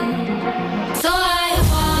in. So I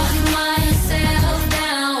walked myself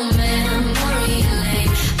down memory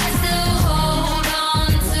lane. I still hold on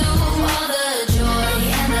to all the joy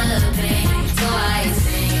and the pain. So I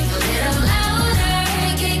sing a little louder,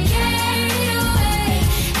 get carried away,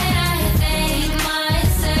 and I thank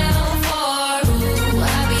myself for who I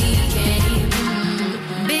became.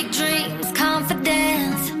 Big dreams,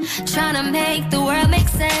 confidence, trying to make the world make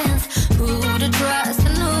sense. Who to trust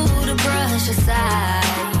and who to brush aside.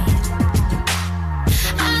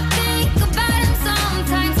 I think about it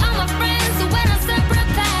sometimes, all my friends who went on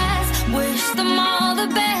separate paths. Wish them all the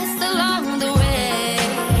best along the way.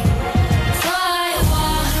 So I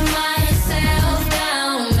walk myself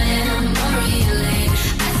down memory lane.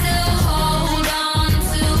 I still hold on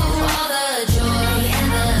to all the joy and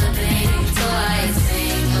the pain. So I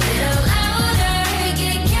sing a little louder,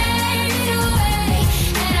 get carried away,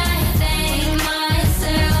 and I thank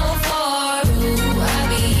myself for who I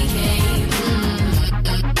became.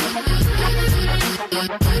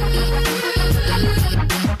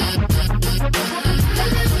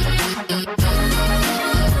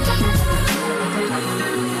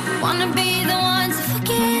 Wanna be the one to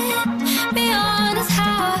forget, be honest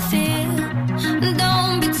how I feel.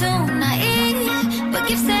 Don't be too naive, but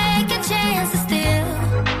give second chances still.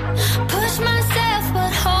 Push myself,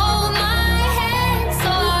 but hold my hand. So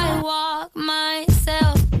I walk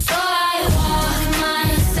myself. So I walk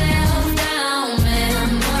myself down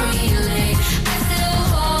memory lane. I still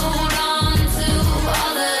hold on to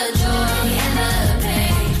all the joy and the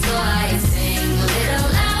pain. So I sing a little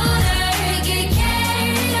louder, get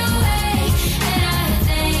carried away, and I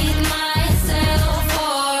thank myself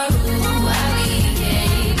for who I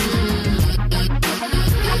became.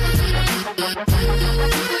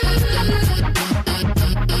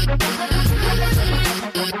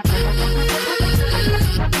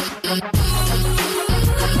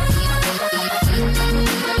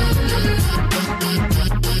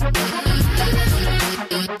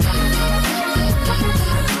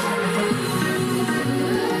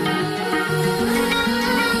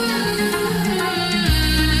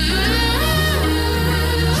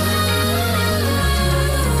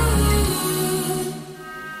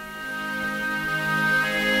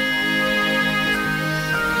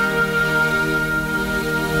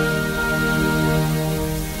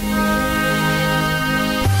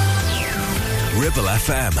 Ribble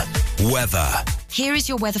FM. Weather. Here is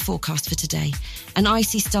your weather forecast for today. An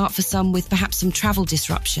icy start for some with perhaps some travel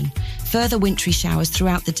disruption. Further wintry showers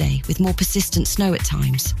throughout the day with more persistent snow at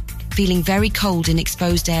times. Feeling very cold in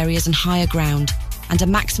exposed areas and higher ground. And a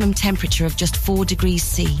maximum temperature of just 4 degrees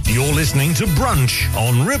C. You're listening to Brunch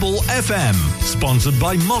on Ribble FM. Sponsored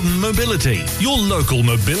by Modern Mobility. Your local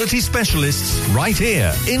mobility specialists right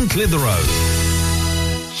here in Clitheroe.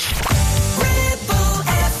 Ribble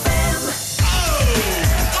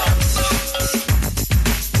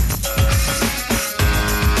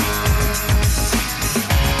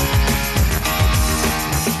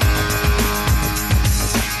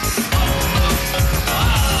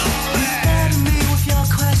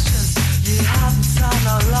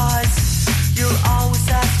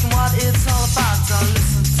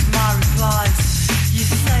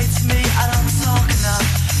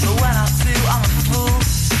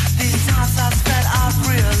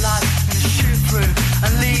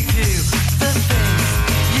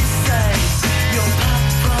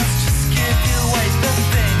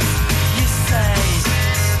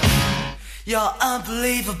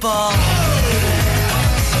unbelievable.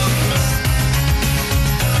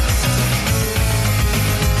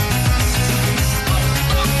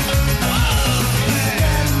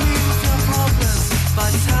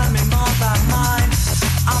 But tell me more about mine.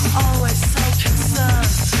 I'm always so concerned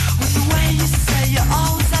with the way you say you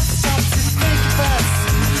always have to stop to think of us.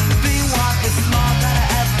 Being one is more than I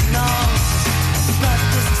ever know. But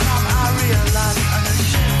this time I realize I'm gonna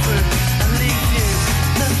shoot through and leave you.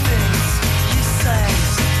 The things you say,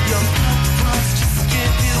 your purpose just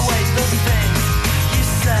give you away. The things you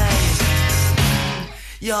say,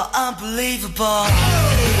 you're unbelievable.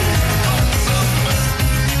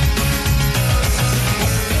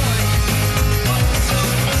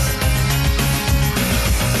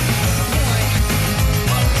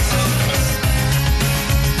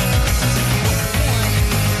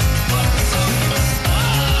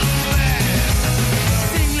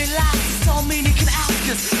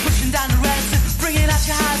 Pushing down the relative, bringing out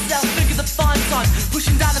your higher self, think of the fun time.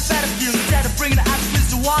 Pushing down the better view instead of bringing the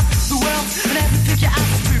attitudes to what the world and everything you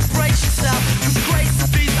ask to embrace yourself. With grace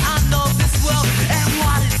and peace, I know this world and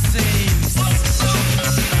what it seems. It's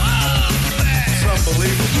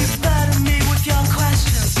unbelievable. You better me with your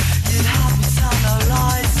questions. You'd have me tell no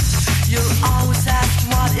lies. You'll always ask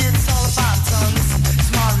what it's all about. Don't listen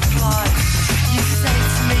to my reply. You say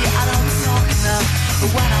to me, I don't talk enough,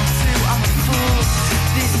 but when I do, I'm a fool.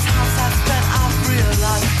 These times I've spent, I've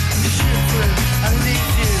realized I'm shoot through and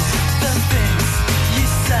leave you. The things you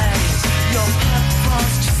say, your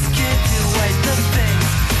purpose just give you away. The things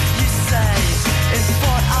you say is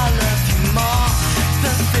what I love you more.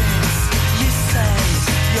 The things you say,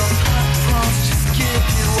 your purpose just give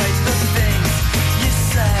you away. The things you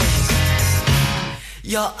say,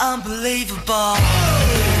 you're unbelievable.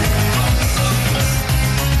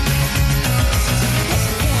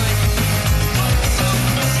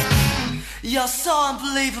 You're so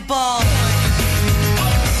unbelievable.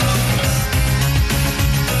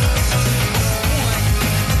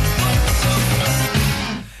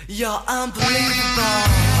 You're unbelievable.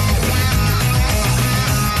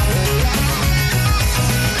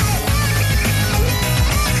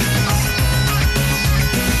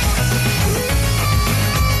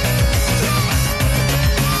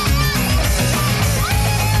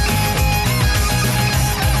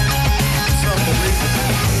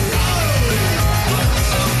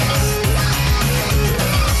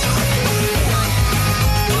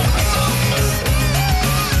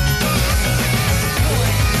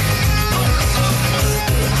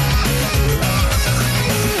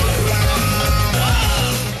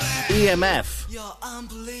 EMF.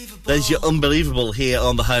 There's your unbelievable here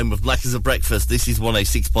on the home of Black as a Breakfast. This is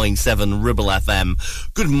 106.7 Ribble FM.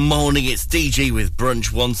 Good morning, it's DG with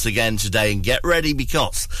Brunch once again today, and get ready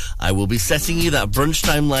because I will be setting you that Brunch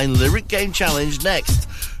Timeline Lyric Game Challenge next.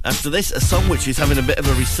 After this, a song which is having a bit of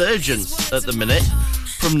a resurgence at the minute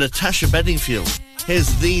from Natasha Bedingfield.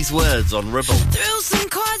 Here's these words on Ribble. Threw some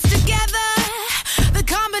chords together, the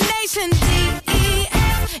combination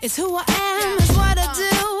D-E-F is who I am, is what I do.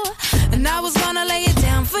 And I was gonna lay it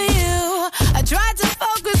down for you. I tried to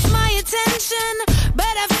focus my attention, but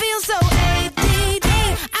I feel so ADD.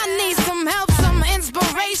 I need some help, some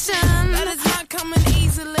inspiration, but it's not coming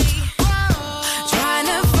easily. Trying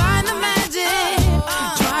to find the magic,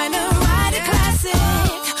 trying to write a classic.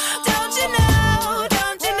 Don't you know,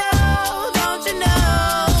 don't you know, don't you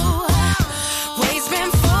know? Waves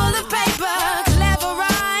been full of paper, clever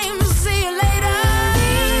rhymes, see you later.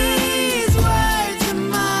 These words are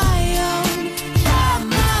my own, from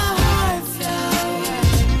my heart flow.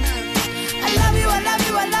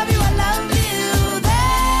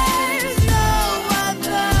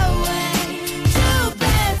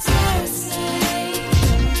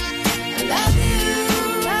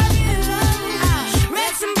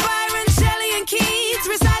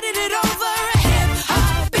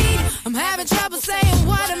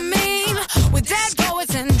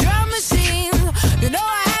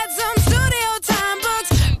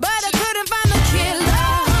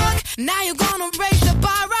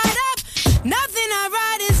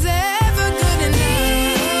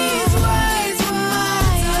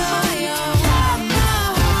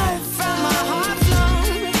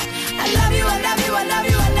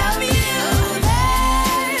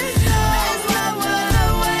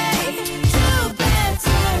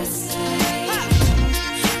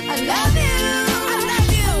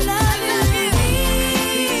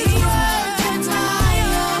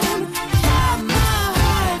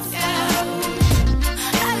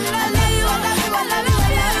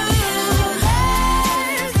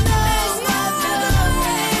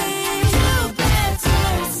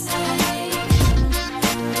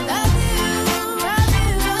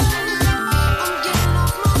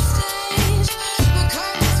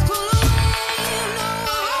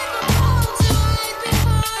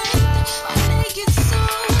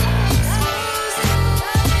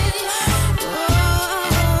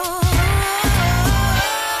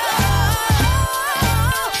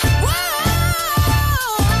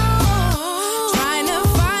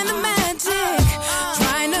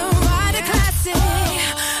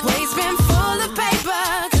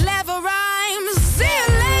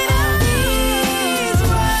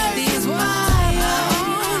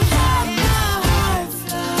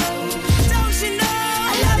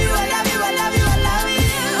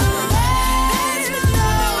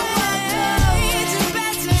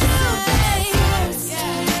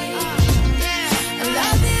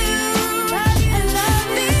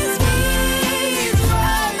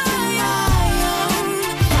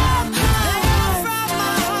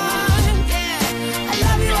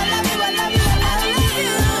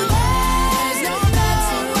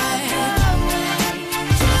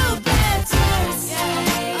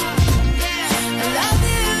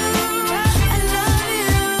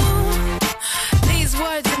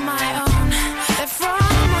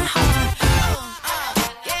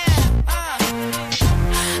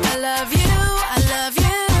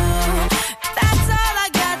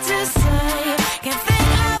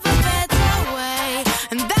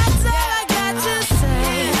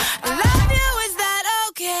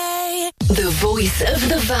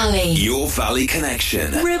 Valley. Your Valley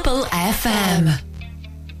Connection. Ribble FM.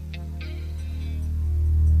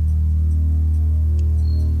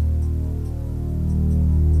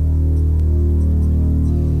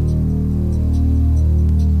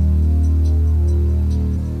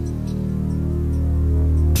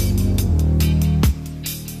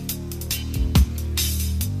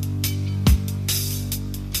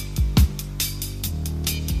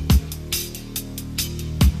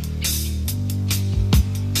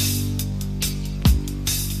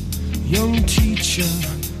 Young teacher,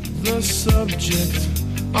 the subject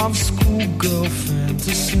of schoolgirl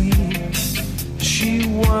fantasy. She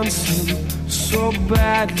wants him so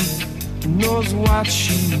badly, knows what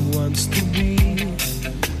she wants to be.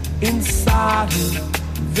 Inside her,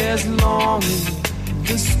 there's longing.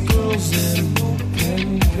 This girl's an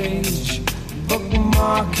open page,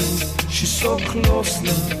 bookmarking. She's so close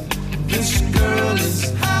now. This girl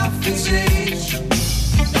is half his age.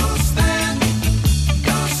 Don't stand.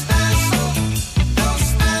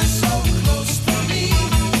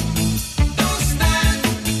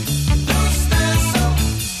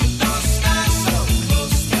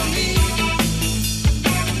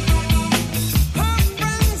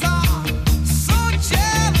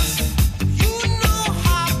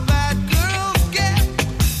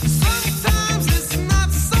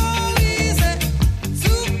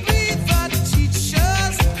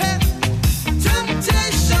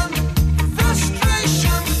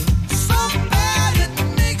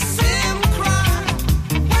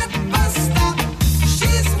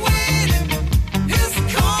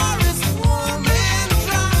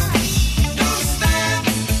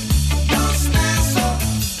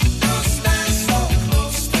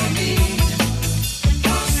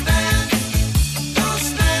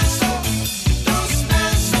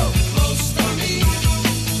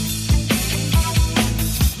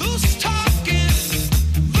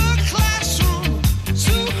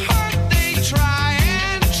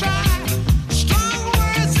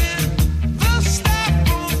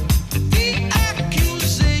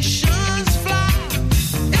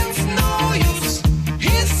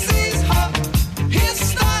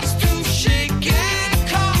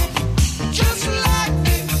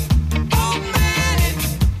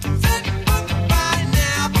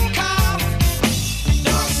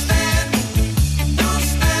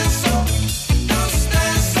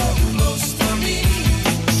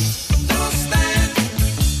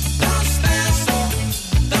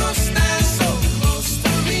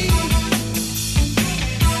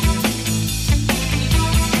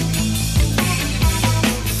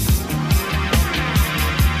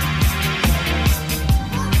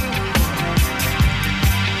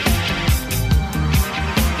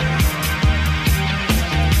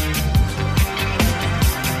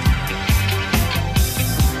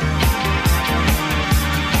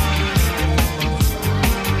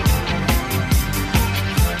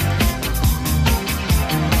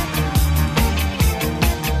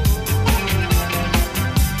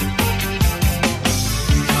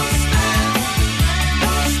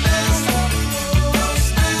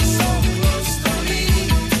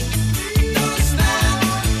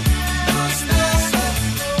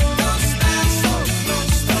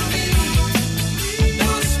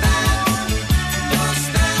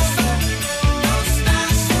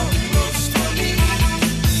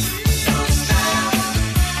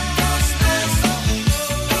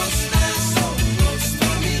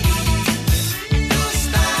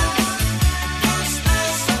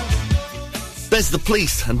 There's the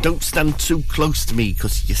police, and don't stand too close to me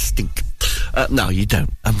because you stink. No, you don't.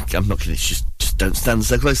 I'm not kidding. It's just don't stand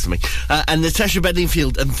so close to me. And Natasha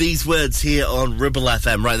Bedingfield and these words here on Ribble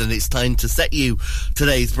FM. Right then, it's time to set you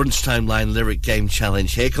today's Brunch Time Line Lyric Game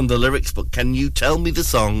Challenge. Here come the lyrics, but can you tell me the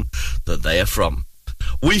song that they are from?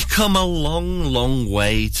 We've come a long, long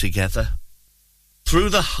way together, through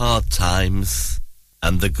the hard times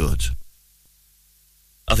and the good.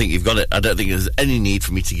 I think you've got it. I don't think there's any need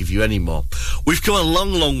for me to give you any more. We've come a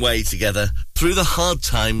long, long way together, through the hard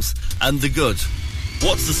times and the good.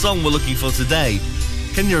 What's the song we're looking for today?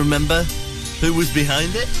 Can you remember who was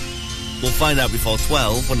behind it? We'll find out before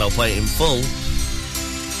 12 when I'll play it in full.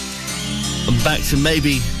 And back to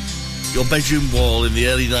maybe your bedroom wall in the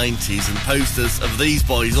early 90s and posters of these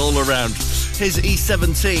boys all around. Here's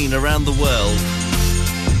E17 Around the World.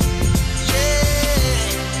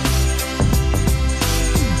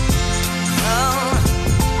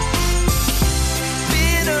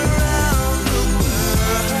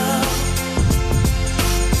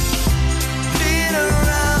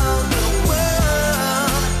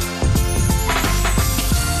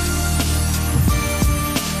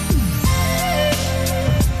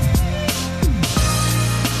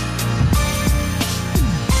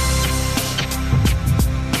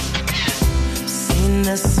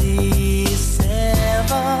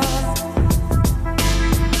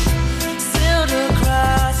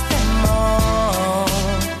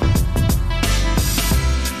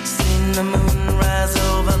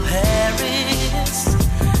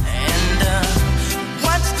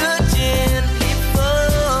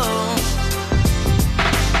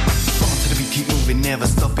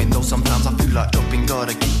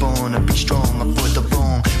 on and be strong for the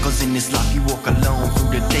wrong. Cause in this life you walk alone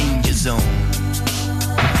through the danger zone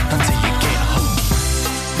until you get home.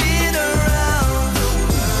 Been around the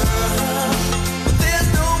world, but there's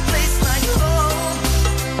no place like home.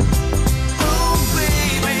 Oh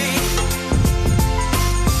baby,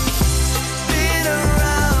 been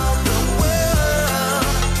around the world,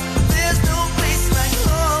 there's no place like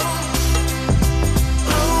home.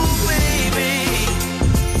 Oh baby,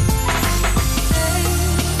 take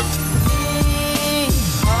me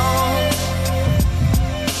home,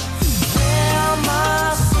 where my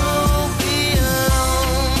soul belongs,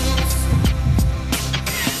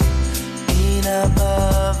 being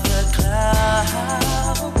above the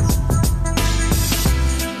clouds,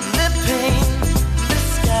 the paint, the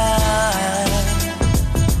sky,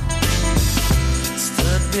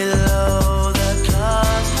 stood below the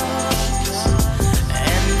cosmos,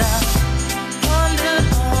 and I wondered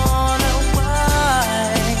on a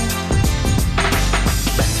why.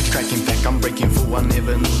 Backtracking back, I'm breaking through. I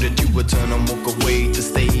never knew that you would turn and walk away to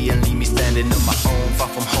stay and leave me standing on my own, far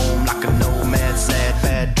from home, like a nomad, sad,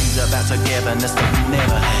 bad dreams about togetherness that we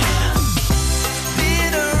never had.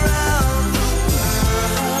 Been around the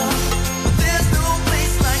world, but there's no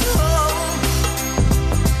place like home.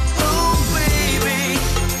 Oh baby,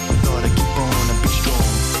 gotta keep on and be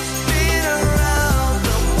strong. Been around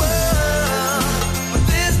the world, but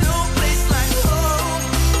there's no place like home.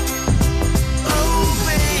 Oh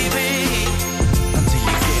baby, until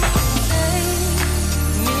you get home. Take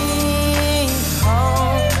me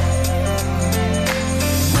home,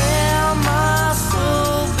 where my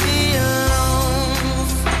soul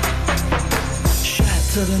belongs. Shout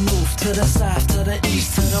to the north, to the south, to the east,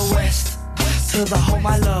 to the west, to the home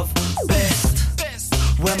I love best,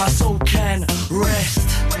 where my soul can rest.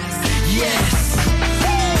 Yes.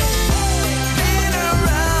 Been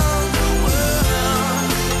around the world,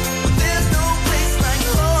 but there's no place like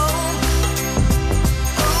home.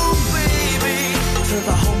 Oh baby, to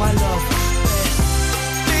the home I love best.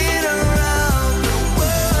 Been around the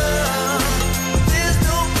world, there's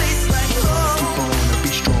no place like home. Keep on and be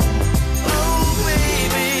strong. Oh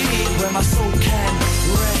baby, where my soul can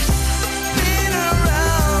rest. Been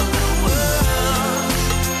around the world,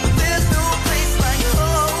 but there's no place like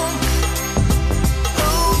home.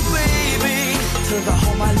 Oh baby, to the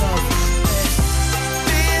home I love best.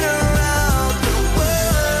 Been around the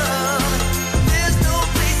world, there's no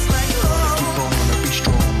place like home. Keep on and be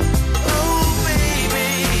strong. Oh baby,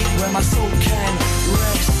 where my soul can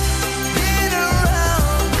rest. Been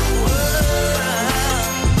around the world,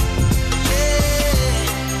 yeah.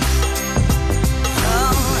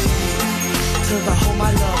 Oh, to the home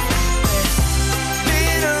I love best.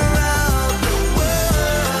 Been around the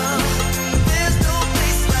world, there's no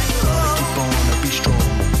place like home. Keep on and be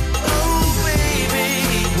strong. Oh baby,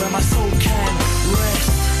 where my soul can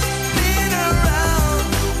rest. Been around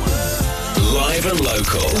the world. Live and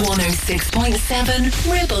local. 106.7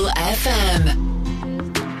 Ribble FM.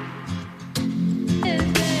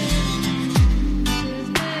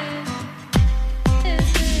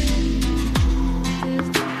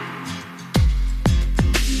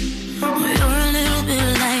 You're a little bit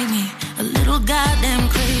like me, a little goddamn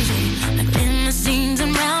crazy. Like limousines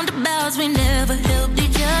and roundabouts, we never helped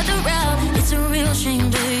each other out. It's a real shame,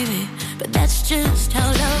 baby, but that's just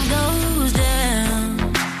how love goes down.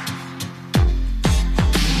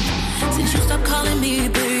 Since you stopped calling me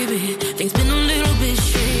baby, things been a little bit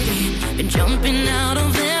shady. Been jumping out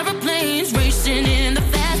of airplanes, racing in the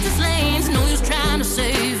fastest lanes. No use trying to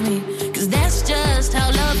save me, cause that's just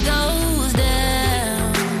how love goes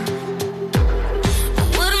down.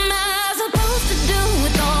 What am I supposed to do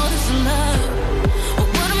with all this love?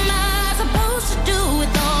 What am I supposed to do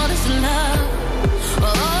with all this love? Oh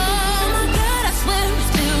my God, I swear it's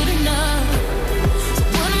still enough. So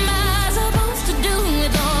what am I supposed to do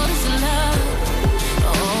with all this love?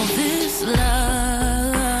 All this love,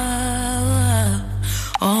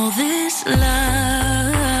 all this love,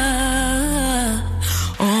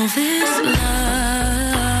 all this love,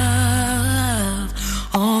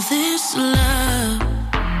 all this love.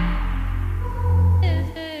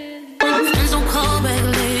 Friends don't call back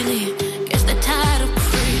lately, guess they're tired of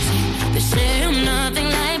crazy. They say I'm nothing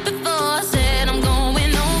like before, I said I'm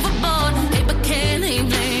going overboard. Hey, but can they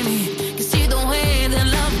blame me? Can see the way that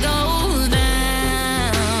love goes down.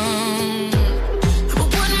 But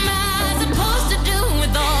what am I supposed to do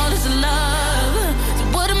with all this love? So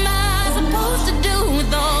what am I supposed to do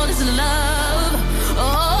with all this love?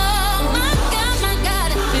 Oh my God,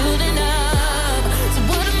 it's building up.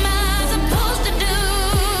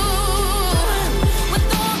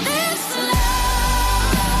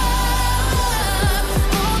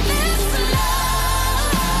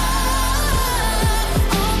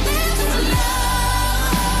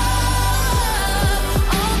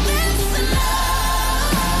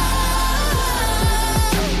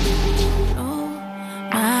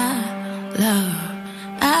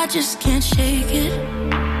 just can't shake it.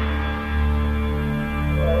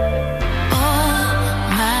 Oh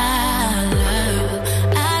my love,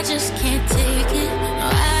 I just can't take it. No,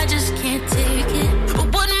 I just can't take it.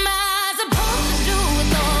 But what am I supposed to do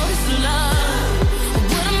with all this love?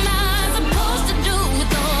 What am I supposed to do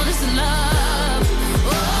with all this love?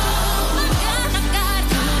 Oh my God, I got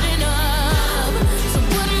good enough. So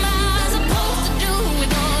what am I supposed to do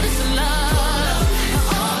with all this love?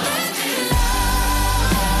 All this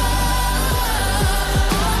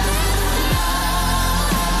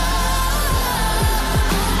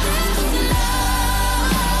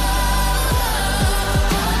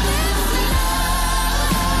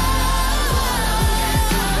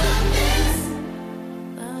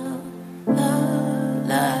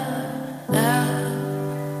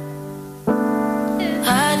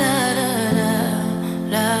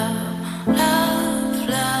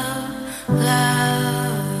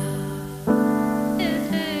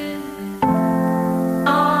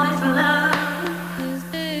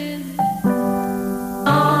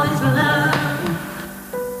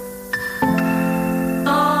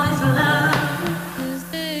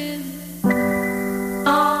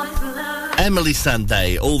Emily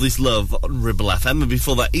Sandé, All This Love on Ribble FM, and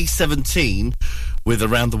before that E17 with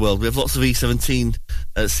Around the World. We have lots of E17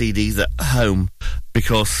 CDs at home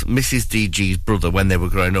because Mrs. DG's brother, when they were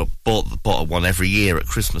growing up, bought one every year at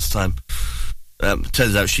Christmas time.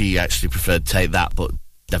 Turns out she actually preferred to take that, but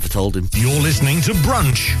never told him. You're listening to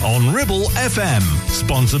Brunch on Ribble FM,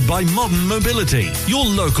 sponsored by Modern Mobility, your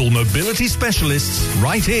local mobility specialists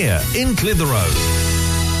right here in Clitheroe.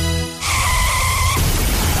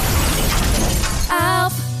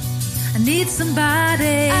 Help, I need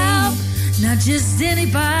somebody. Help, not just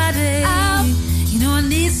anybody. Help, you know I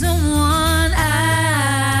need someone.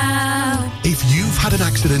 Help. If you've had an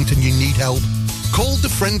accident and you need help, call the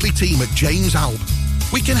friendly team at James Alp.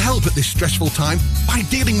 We can help at this stressful time by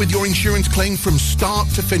dealing with your insurance claim from start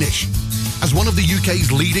to finish. As one of the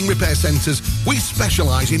UK's leading repair centres, we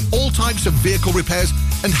specialise in all types of vehicle repairs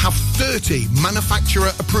and have 30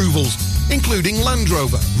 manufacturer approvals, including Land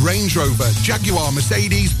Rover, Range Rover, Jaguar,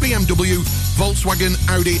 Mercedes, BMW, Volkswagen,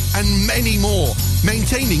 Audi and many more,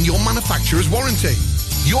 maintaining your manufacturer's warranty.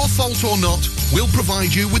 Your fault or not, we'll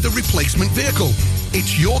provide you with a replacement vehicle.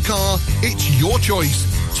 It's your car, it's your choice.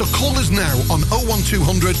 So call us now on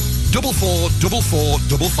 01200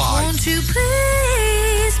 444455. Won't you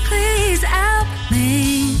please help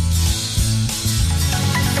me?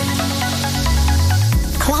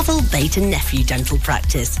 Clavel Bait and Nephew Dental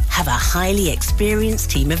Practice have a highly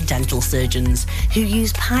experienced team of dental surgeons who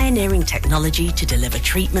use pioneering technology to deliver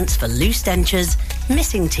treatments for loose dentures,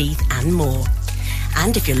 missing teeth and more.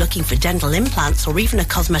 And if you're looking for dental implants or even a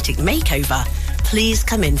cosmetic makeover, please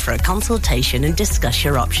come in for a consultation and discuss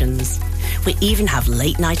your options. We even have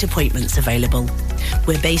late night appointments available.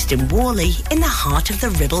 We're based in Worley in the heart of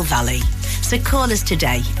the Ribble Valley. So call us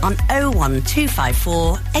today on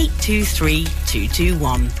 01254 823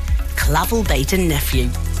 221. Clavel Bait and Nephew,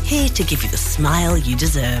 here to give you the smile you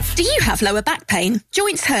deserve. Do you have lower back pain,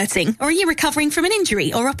 joints hurting, or are you recovering from an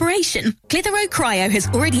injury or operation? Clitheroe Cryo has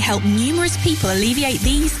already helped numerous people alleviate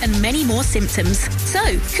these and many more symptoms. So,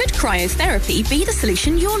 could cryotherapy be the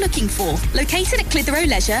solution you're looking for? Located at Clitheroe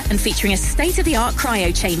Leisure and featuring a state-of-the-art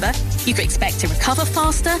cryo chamber, you can expect to recover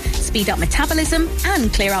faster, speed up metabolism,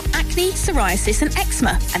 and clear up acne, psoriasis, and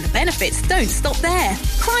eczema. And the benefits don't stop there.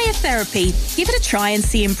 Cryotherapy. Give it a try and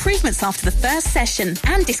see improvements after the first session,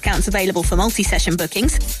 and discounts available for multi-session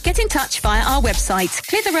bookings. Get in touch via our website,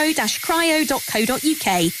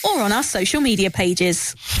 clitheroe-cryo.co.uk, or on our social media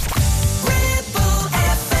pages.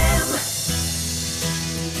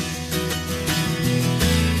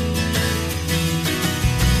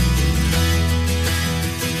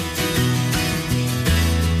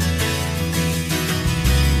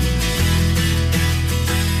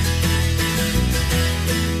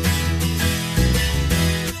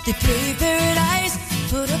 They play paradise,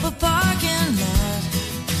 put up a parking lot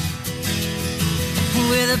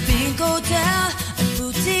with a pink hotel, a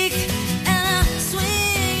boutique, and a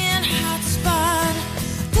swinging hot spot.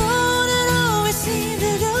 Don't it always seem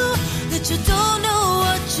to go that you don't know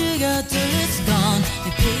what you got till it's gone?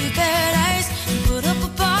 They play paradise, put up a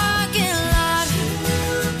parking lot.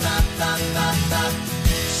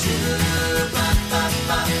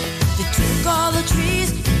 They took all the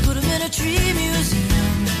trees, put them in a tree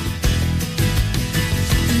museum.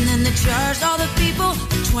 And then they charged all the people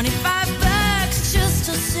 $25 just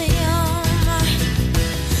to see them.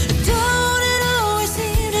 Don't it always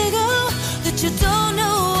seem to go that you don't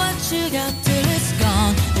know what you got till it's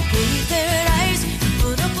gone? They pay paradise,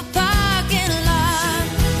 put up a parking lot.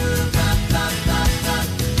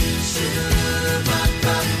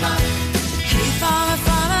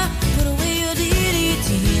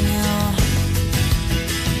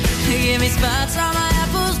 nuts are my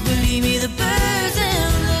apples, believe me, the birds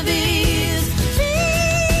and the bees.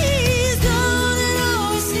 Please don't it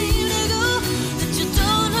always seem to go that you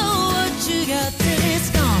don't know what you got till it's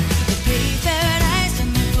gone. They pay paradise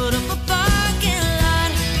and they put up a parking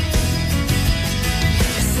lot.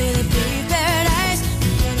 I say they pay paradise and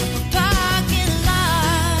put up a parking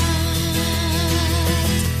lot.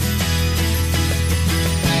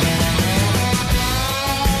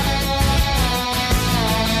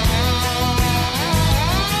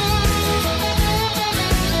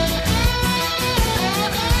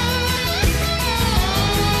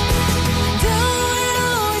 Don't it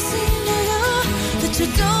always seem to go that you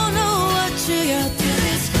don't know what you got till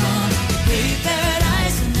it's gone. They pay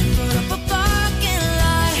paradise and they put up a parking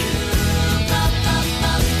lot.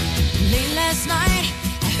 Late last night,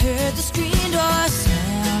 I heard the screen door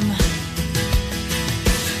slam,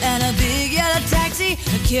 and a big yellow taxi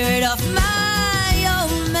carried off my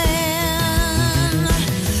old man.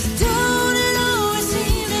 Don't it always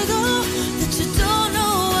seem to go that you don't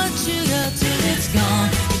know what you got till it's gone.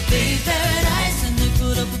 They pay paradise and they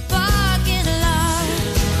put up a parking lot.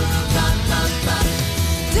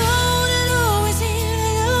 Don't it always seem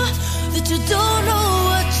to go that you don't know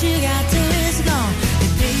what you got till it's gone.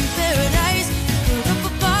 They pay paradise and put up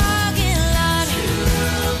a parking lot.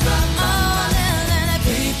 Oh, then I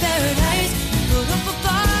pay paradise and put up a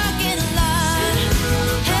parking lot.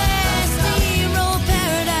 Hey, steamroll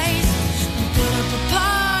paradise and put up a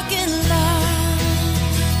parking lot.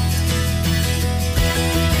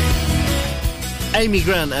 Amy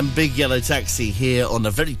Grant and Big Yellow Taxi here on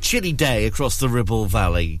a very chilly day across the Ribble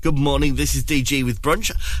Valley. Good morning, this is DG with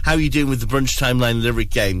Brunch. How are you doing with the Brunch Timeline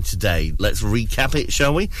lyric game today? Let's recap it,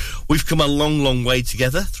 shall we? We've come a long, long way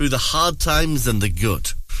together through the hard times and the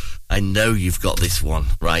good. I know you've got this one,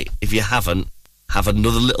 right? If you haven't, have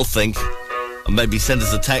another little think and maybe send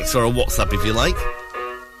us a text or a WhatsApp if you like.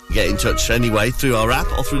 Get in touch anyway through our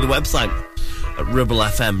app or through the website at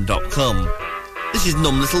ribblefm.com. This is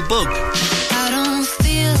Numb Little Bug. I don't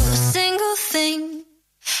feel a single thing.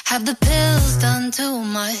 Have the pills done too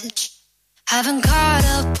much? Haven't caught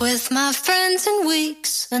up with my friends in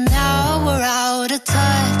weeks, and now we're out of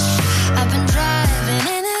touch. I've been driving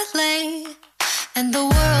in LA, and the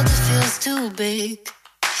world it feels too big.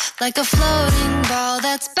 Like a floating ball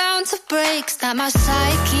that's bound to break. Snap my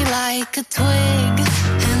psyche like a twig.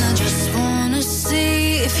 And I just wanna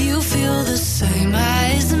see if you feel the same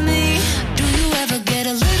as me. Do you ever get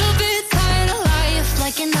a little bit tired of life?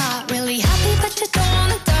 Like you're not really happy but you don't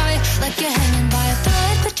wanna die. Like you're hanging by a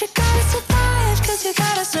thread but you gotta survive, cause you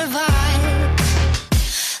gotta survive.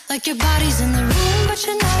 Like your body's in the room but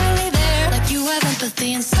you're not really there. Like you have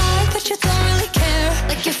empathy inside but you don't really care.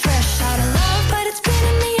 Like you're fresh out of love but it's been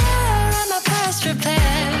in the air. And my past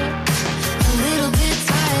repair. A little bit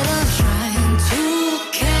tired of trying to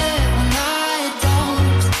care when I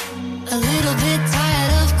don't. A little bit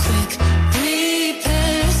tired of quick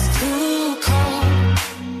repairs too cold.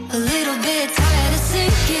 A little bit tired of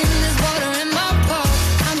sinking. There's water in my pulse.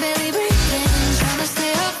 I'm barely breathing, trying to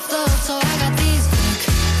stay afloat. So I got these quick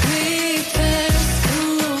repairs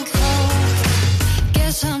too cold.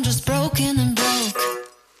 Guess I'm just broken and broke.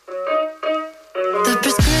 The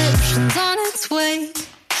prescription's on its way,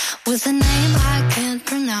 with a name I can't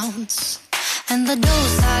pronounce, and the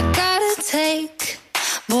dose I gotta take.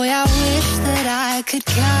 Boy, I wish that I could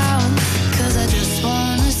count, cause I just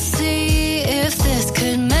wanna see if this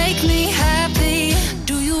could make me happy.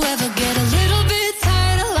 Do you ever get a little bit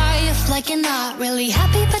tired of life? Like you're not really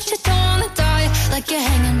happy but you don't wanna die. Like you're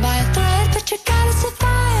hanging by a thread but you gotta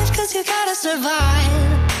survive, cause you gotta survive.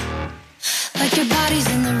 Like your body's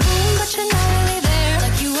in the room but you're not really there.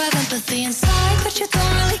 Like you have empathy inside but you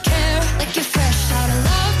don't really care. Like you're fresh out of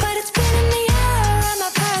love but it's been in the air. And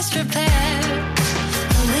my past repair.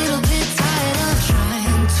 A little bit tired of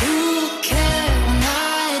trying to care when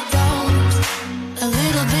I don't. A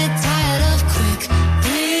little bit tired of quick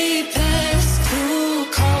repairs too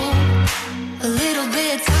cold. A little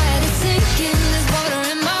bit tired of sinking. There's water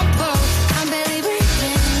in my pulse. I'm barely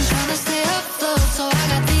breathing, trying to stay afloat. So I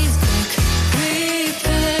got these quick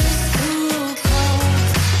repairs too cold.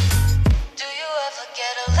 Do you ever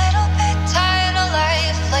get a little bit tired of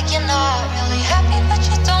life? Like you're not really happy but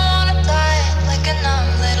you don't wanna die. Like a numb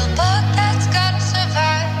little bug that's gotta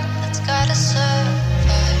survive. That's gotta survive.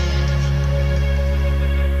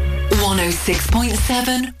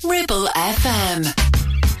 106.7 Ribble FM.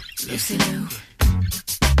 Lucy Lou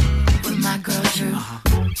with my girl Drew,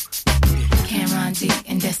 Cameron D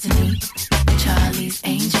and Destiny, Charlie's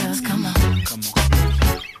Angels. Come on,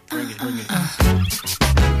 bring it.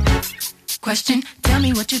 Question: tell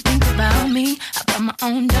me what you think about me. I buy my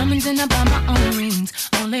own diamonds and I buy my own rings.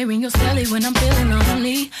 Only ring your celly when I'm feeling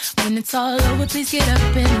lonely. When it's all over, please get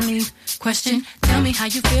up and leave. Question, tell me how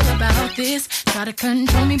you feel about this. Try to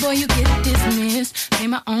control me, boy, you get dismissed. Pay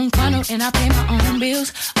my own condo and I pay my own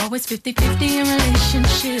bills. Always 50-50 in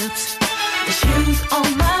relationships. The shoes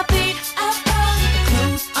on my feet, I bought it. The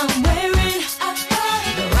clothes I'm wearing, I bought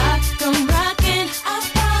it. The rock I'm rocking, I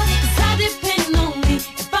bought it. 'Cause I depend on me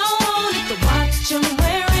if I want it. The watch I'm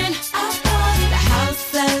wearing, I bought it. The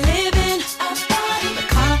house I live in, I bought it. The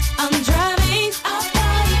car I'm driving, I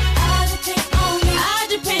bought it. I depend on me, I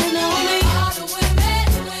depend on me. All the women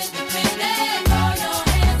who independent, throw your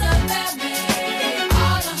hands up at me.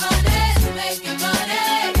 All the honeys who making money,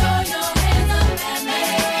 throw your hands up at me.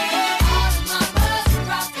 All the mamas who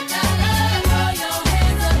rock the dollar, throw your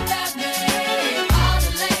hands up at me. All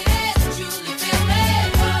the ladies who truly feel me,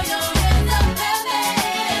 throw your hands up at me.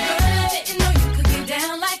 Girl, I didn't know you could get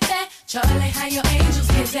down like that. Charlie, how your angels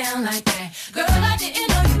get down like that. Girl, I didn't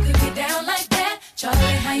know you could get down like that.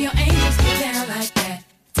 Charlie, how your angels get down like that.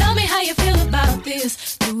 Tell me how you feel about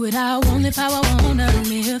this. Do what I want, live how I wanna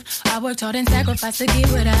live. I worked hard and sacrificed to get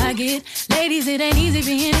what I get. Ladies, it ain't easy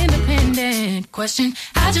being independent. Question,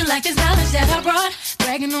 how'd you like this knowledge that I brought?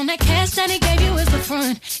 Bragging on that cash that he gave you is the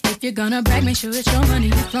front. If you're gonna brag, make sure it's your money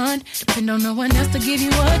you fund. Depend on no one else to give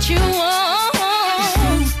you what you want. The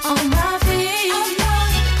shoes on my feet,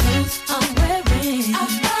 the clothes I'm wearing,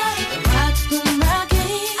 the rock I'm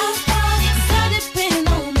rocking, 'cause I depend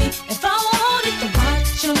on me if I want it. The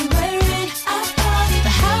watch I'm wearing,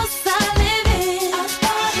 the house I live in,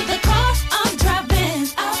 the car I'm driving,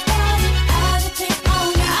 I depend on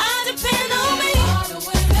me, I depend on me. All the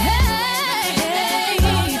women, hey,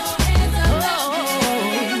 throw your hands up at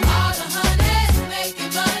me. All the honeys who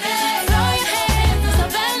making money, throw your hands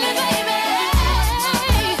up at me, baby.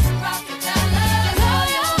 Rock the dollar, throw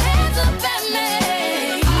your hands up at me.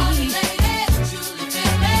 All the ladies who truly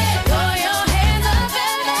feel me, throw your hands up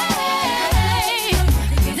at me.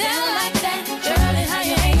 Get down like that, Charlie, how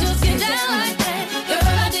your angels get down like that.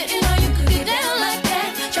 Girl, I didn't know you could get down like that.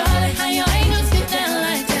 Charlie, how your angels get down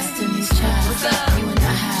like that. Destiny's Child, what's up? You and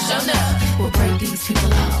I have, show up. We'll break these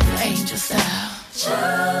people off, angel style.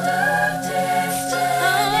 Child of destiny,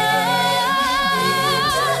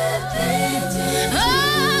 independent.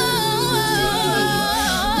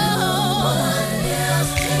 No one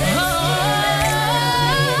else can.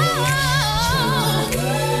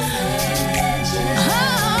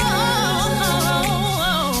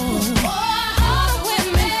 All the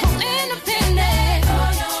women who independent, throw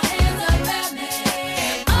your hands up at me.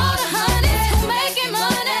 All the honeys who making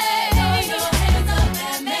money, throw your hands up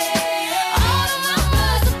at me. All the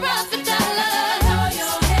mamas who profit dollar, throw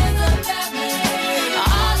your hands up at me.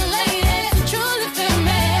 All the ladies who truly feel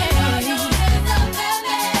me, throw your hands up at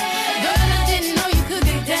me. Girl, I didn't know you could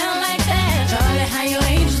get down like that. Charlie, how your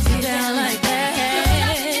angels get down like that.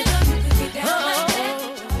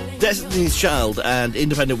 Destiny's Child and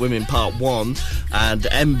Independent Women Part 1 and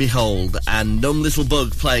M Behold and Numb Little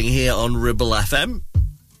Bug playing here on Ribble FM.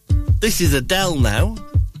 This is Adele now.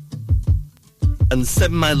 And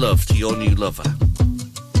Send My Love to Your New Lover.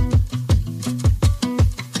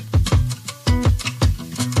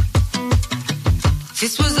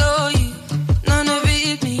 This was all you, none of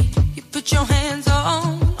it me. You put your hands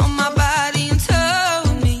on my body and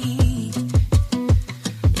told me.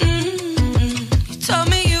 You told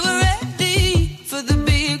me you were ready for the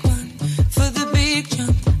big one, for the big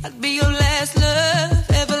jump. I'd be your last love,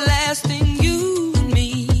 everlasting, you and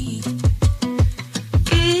me.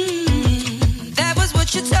 That was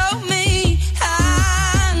what you told me.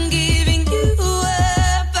 I'm giving you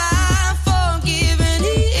up, I'm forgiving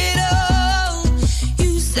it all.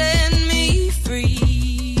 You said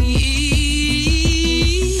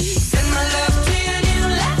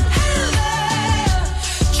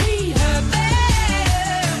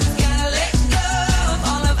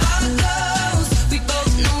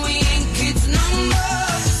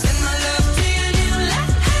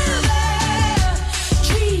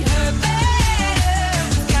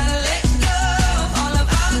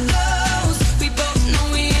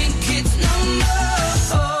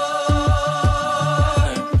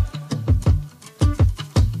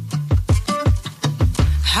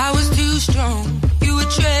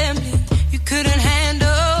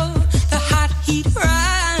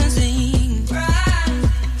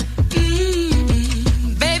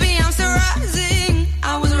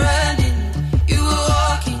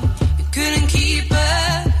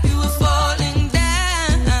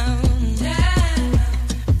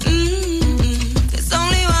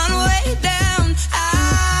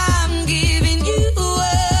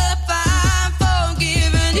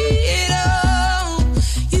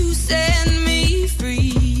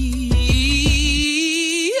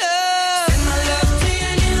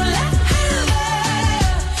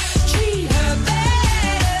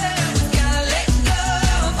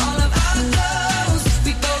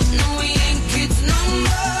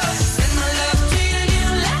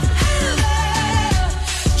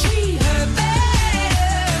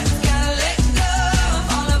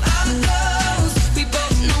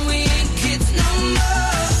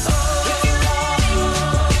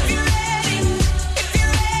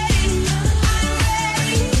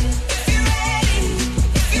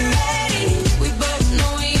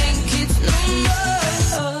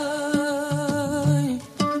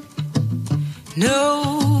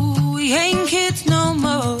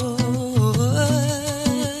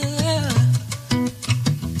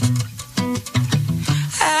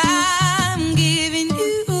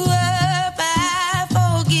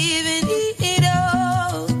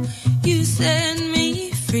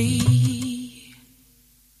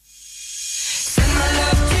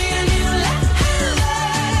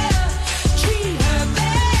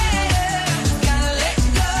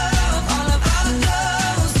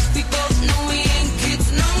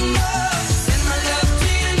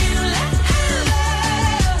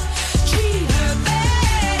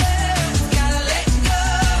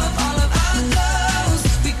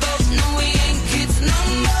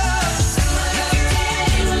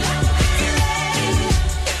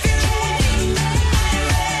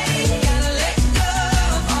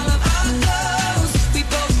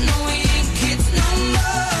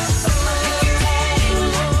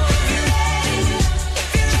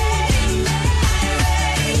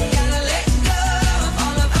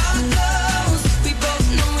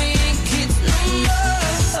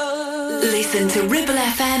Ribble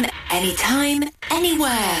FM anytime,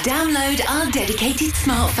 anywhere. Download our dedicated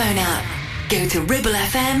smartphone app. Go to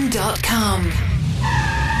ribblefm.com.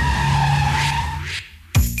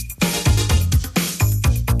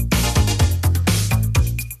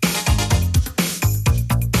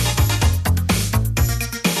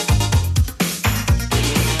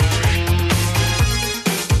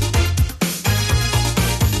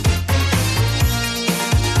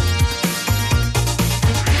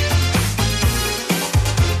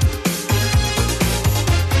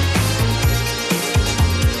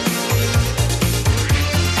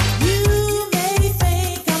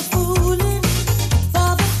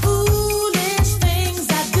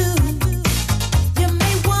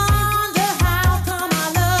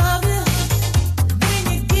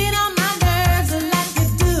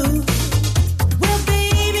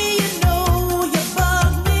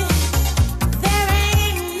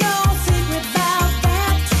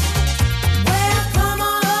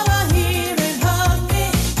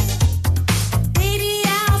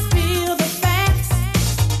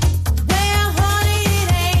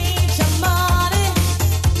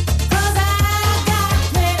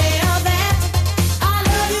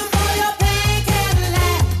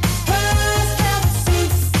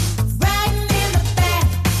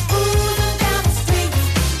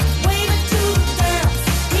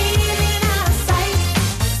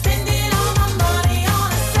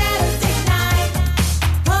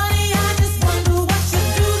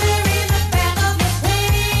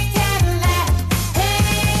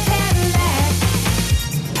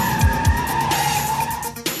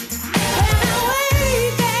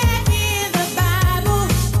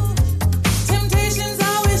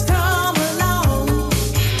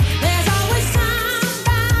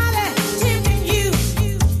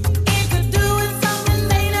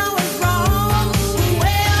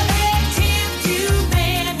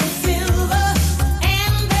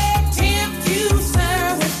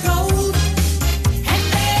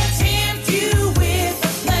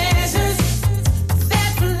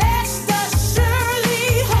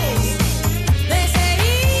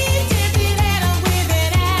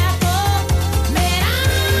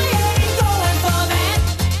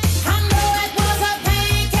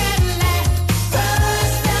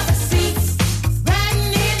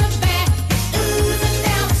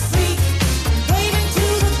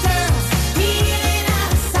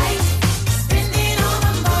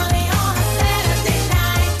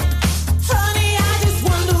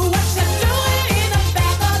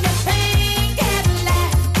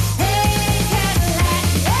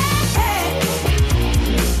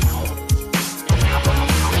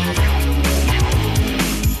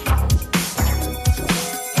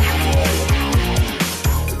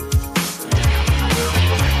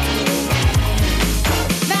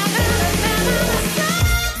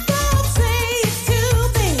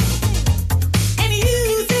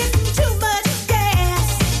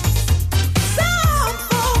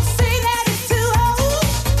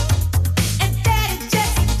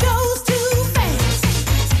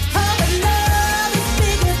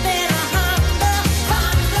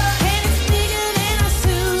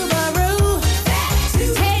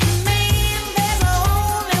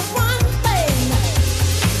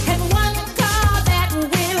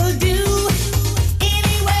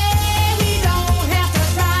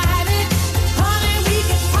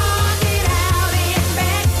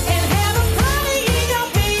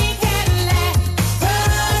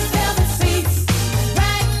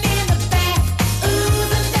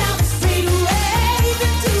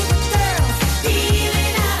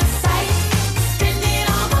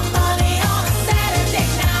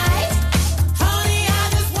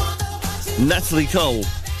 Natalie Cole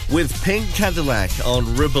with Pink Cadillac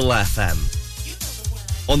on Ribble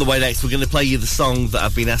FM. On the way next, we're going to play you the song that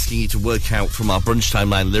I've been asking you to work out from our Brunch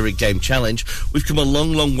Timeline Lyric Game Challenge. We've come a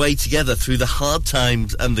long, long way together through the hard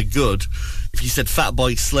times and the good. If you said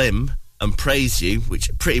Fatboy Slim and Praise You, which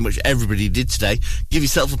pretty much everybody did today, give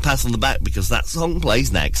yourself a pat on the back because that song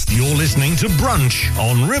plays next. You're listening to Brunch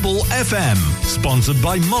on Ribble FM, sponsored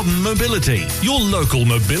by Modern Mobility, your local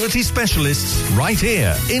mobility specialists right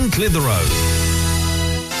here in Clitheroe.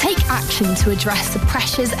 Take action to address the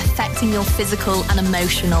pressures affecting your physical and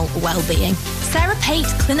emotional well-being. Sarah Pate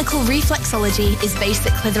Clinical Reflexology is based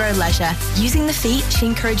at Clitheroe Leisure. Using the feet, she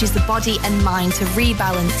encourages the body and mind to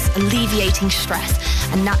rebalance, alleviating stress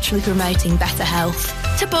and naturally promoting better health.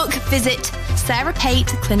 To book, visit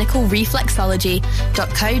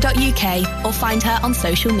sarahpateclinicalreflexology.co.uk or find her on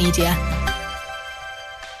social media.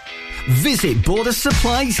 Visit Border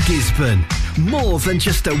Supplies Gisborne. More than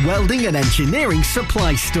just a welding and engineering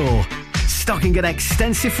supply store. stocking an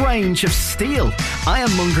extensive range of steel,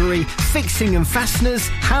 ironmongery, fixing and fasteners,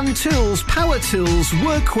 hand tools, power tools,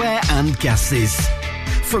 workwear and gases.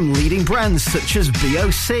 From leading brands such as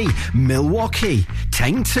BOC, Milwaukee,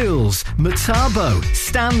 Teng Tools, Metabo,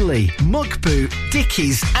 Stanley, Muck Boot,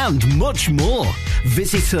 Dickies and much more.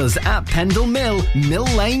 Visit us at Pendle Mill, Mill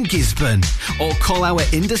Lane, Gisborne, or call our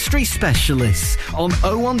industry specialists on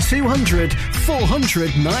 01200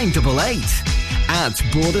 400 988. At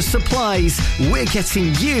Border Supplies, we're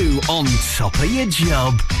getting you on top of your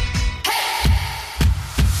job.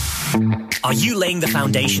 Are you laying the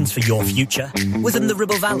foundations for your future? Within the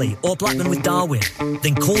Ribble Valley or Blackburn with Darwin?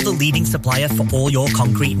 Then call the leading supplier for all your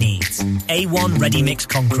concrete needs. A1 Ready Mix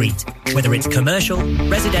Concrete. Whether it's commercial,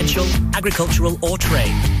 residential, agricultural or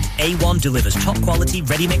trade, A1 delivers top quality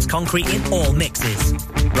ready mix concrete in all mixes.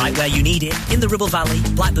 Right where you need it, in the Ribble Valley,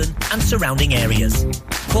 Blackburn and surrounding areas.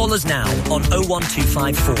 Call us now on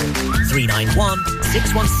 01254 391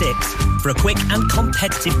 616 for a quick and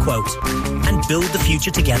competitive quote. And build the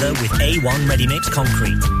future together with A1 Ready Mix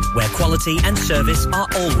Concrete, where quality and service are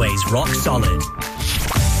always rock solid.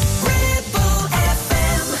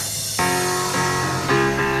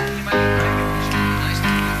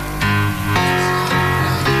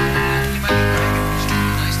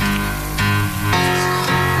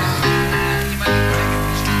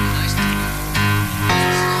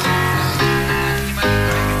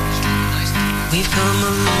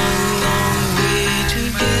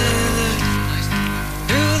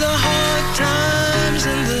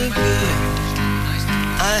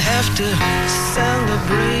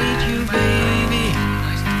 Celebrate you, baby.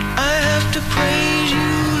 I have to praise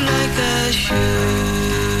you like I should.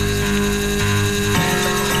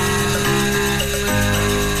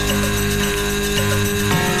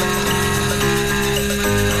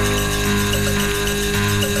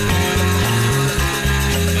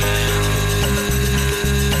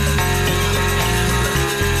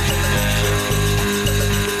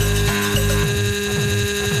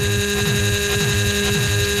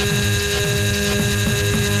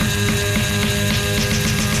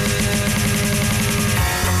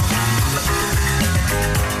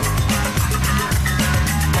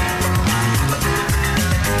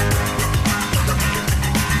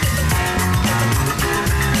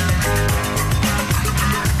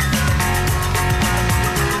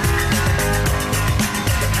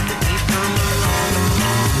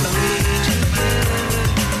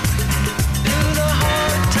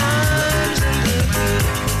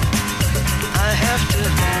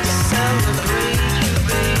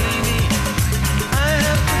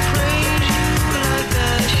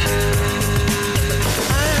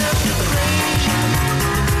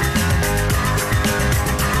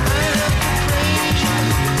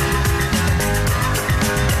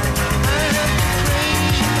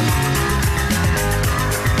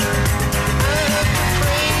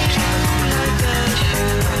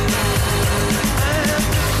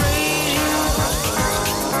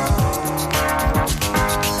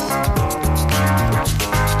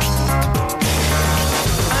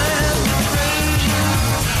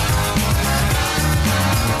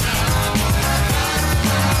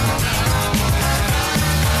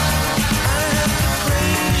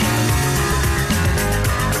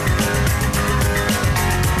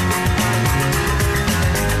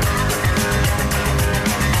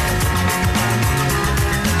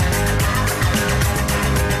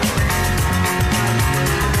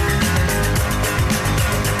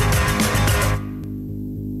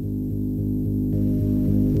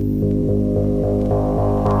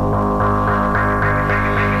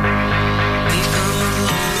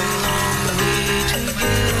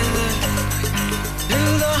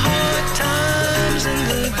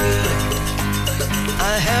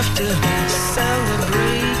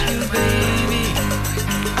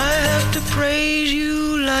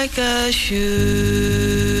 like I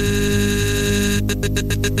should.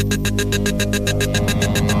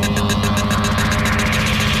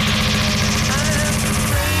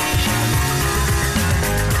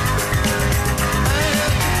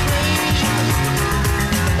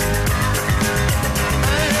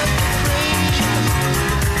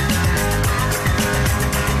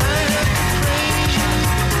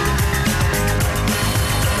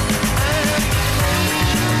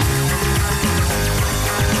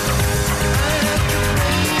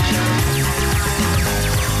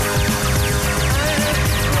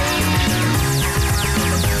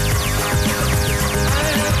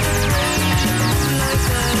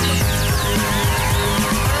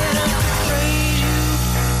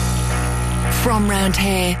 From round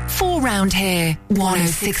here, for round here,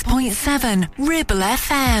 106.7 Ribble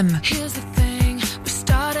FM. Here's the thing, we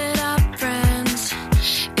started out friends.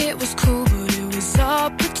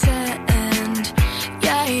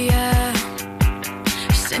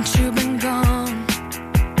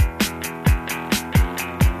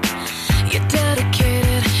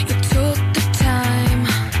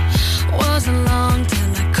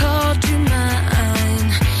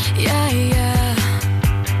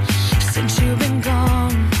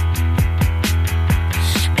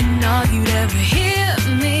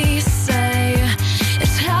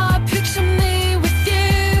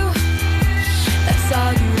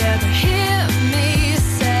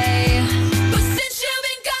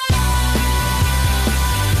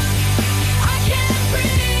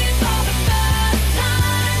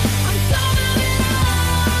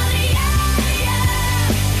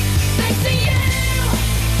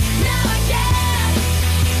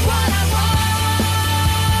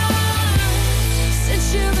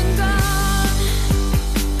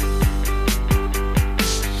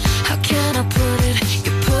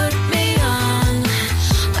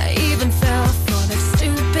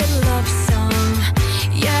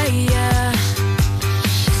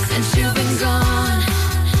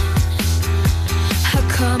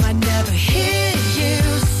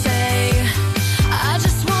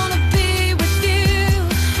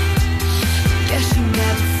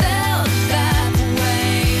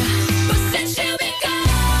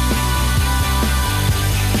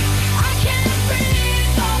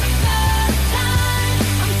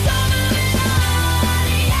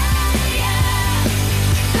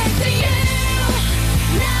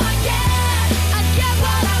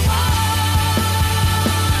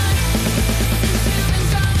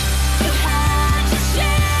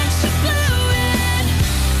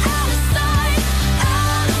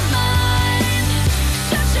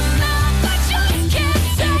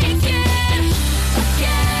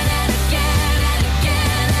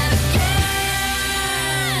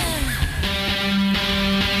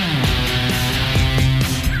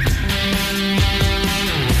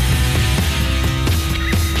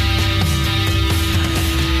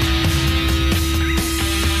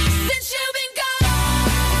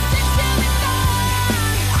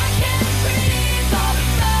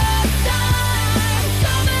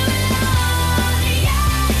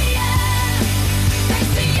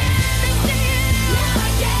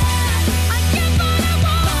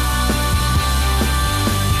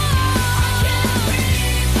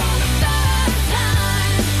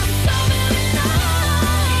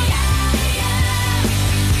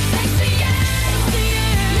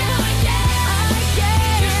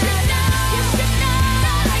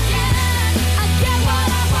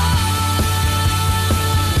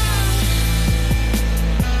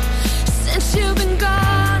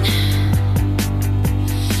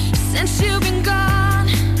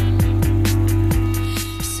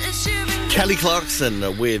 Kelly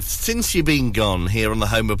Clarkson with Since You've Been Gone here on the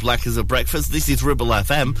home of Blackers of Breakfast. This is Ribble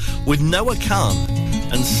FM with Noah Khan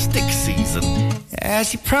and Stick Season.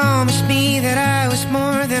 As you promised me that I was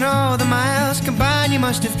more than all the miles combined, you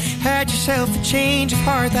must have had yourself a change of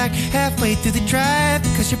heart like halfway through the drive,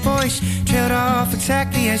 because your voice trailed off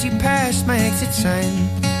exactly as you passed my exit sign.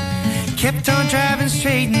 Kept on driving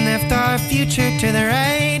straight and left our future to the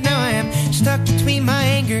right. Now I am stuck between my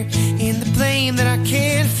anger and the blame that I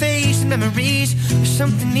can't face, and memories of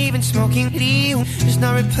something even smoking you does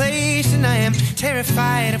not replace. And I am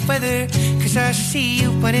terrified of weather, cause I see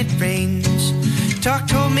you when it rains. Doc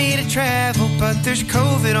told me to travel, but there's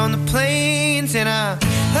COVID on the planes. And I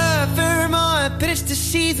love Vermont, but it's the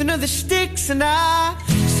season of the sticks. And I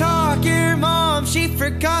saw your mom, she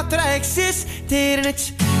forgot that I existed, and it's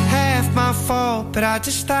half my fault, but I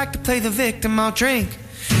just like to play the victim. I'll drink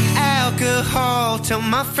alcohol till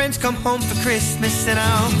my friends come home for Christmas, and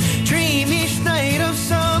I'll dream each night of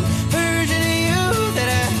some version of you that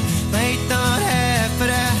I might not have, but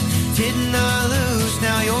I did not lose.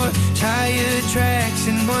 Now you're tire tracks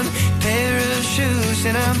and one pair of shoes,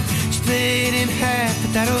 and I'm split in half,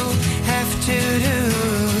 but that'll have to do.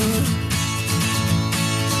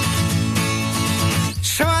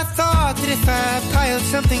 So I thought that if I piled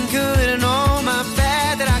something good and all my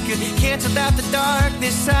bad, that I could cancel out the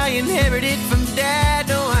darkness I inherited from Dad.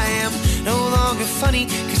 No, I am no longer funny,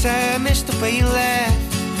 cause I missed the way you laughed.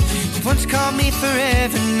 You once called me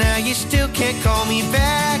forever, now you still can't call me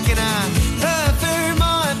back. And I love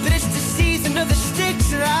Vermont, but it's the season of the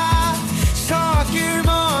sticks. And I saw your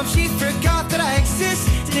mom, she forgot that I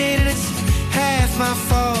existed, and it's half my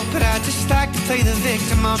fault, but I just like to play the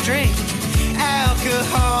victim. I'll drink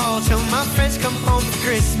alcohol till my friends come home for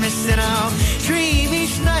Christmas, and I'll dream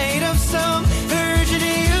each night of some version of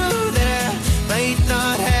you that I might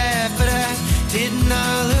not have, but I did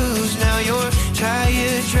not lose. Now you're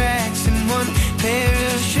tire tracks and one pair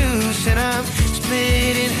of shoes, and I'm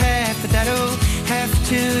split in half, but that'll have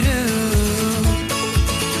to do.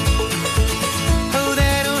 Oh,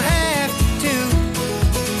 that'll have to do.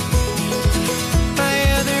 My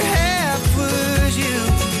other half was you.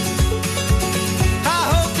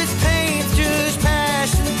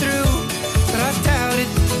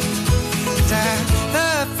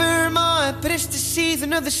 But it's the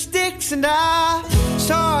season of the sticks, and I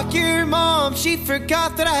saw your mom, she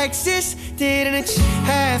forgot that I existed, and it's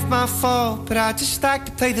half my fault, but I just like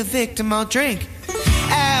to play the victim. I'll drink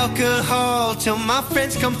alcohol till my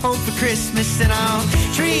friends come home for Christmas, and I'll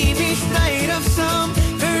dream each night of some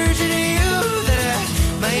version of you that I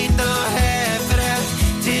might not have, but I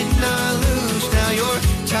did not lose. Now you're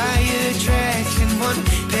tire tracks and one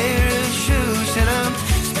pair of shoes, and I'm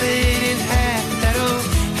split in half. That'll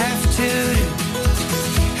have to do.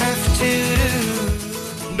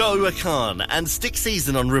 Noah Khan and Stick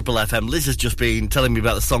Season on Ribble FM. Liz has just been telling me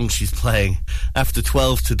about the songs she's playing after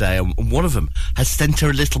 12 today, and one of them has sent her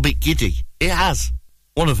a little bit giddy. It has.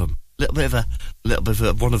 One of them. Little bit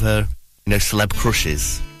of one of her, celeb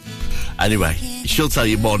crushes. Anyway, she'll tell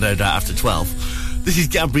you more, no doubt, after 12. This is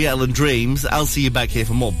Gabrielle and Dreams. I'll see you back here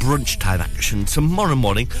for more brunch time action tomorrow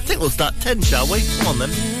morning. I think we'll start 10, shall we? Come on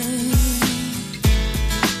then.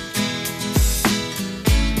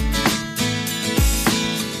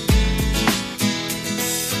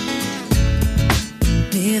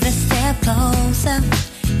 Move a step closer.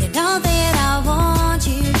 You know that I want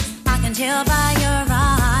you. I can tell by your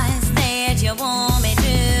eyes that you want me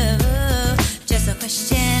to. Just a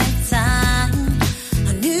question of time.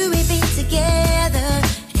 I knew we'd be together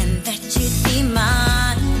and that you'd be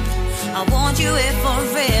mine. I want you here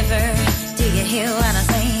forever. Do you hear what I'm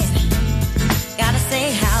saying? Gotta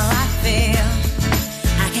say how I feel.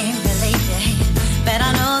 I can't believe it, but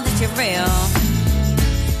I know that you're real.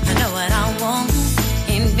 I know what I want.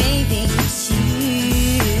 And baby, it's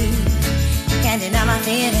you. Can't deny my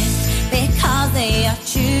feelings because they are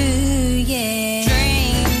true, yeah.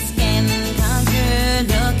 Dreams can come true.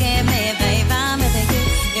 Look at me, babe, I'm with you.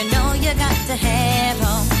 You know you got to have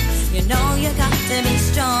hope. You know you got to be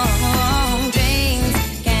strong. Dreams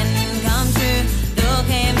can come true. Look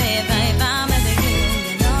at me, babe, I'm with you.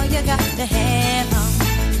 You know you got to have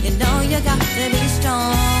hope. You know you got to be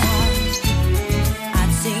strong.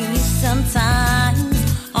 I've seen you sometimes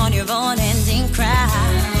on your own ending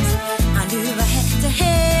cries. I knew I had to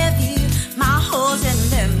have you. My holes in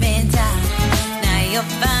the middle. Now you're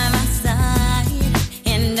by my side,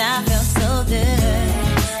 and I feel so good.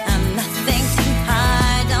 I'm nothing too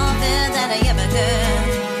hard, don't feel that I ever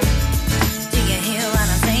could.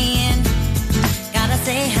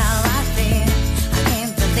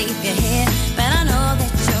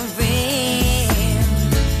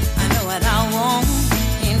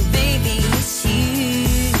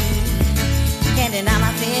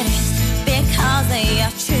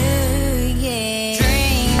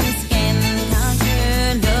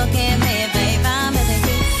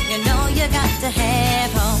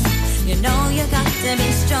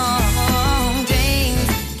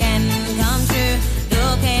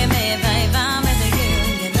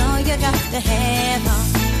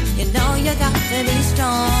 to be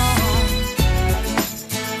strong.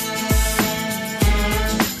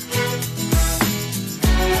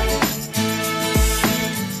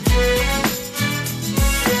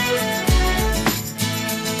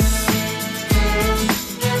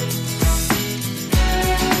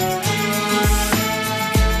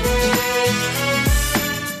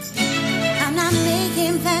 I'm not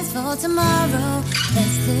making plans for tomorrow.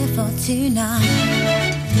 Let's live for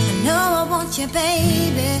tonight. I know I want you,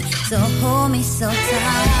 baby, so hold me so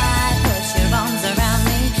tight. Put your arms around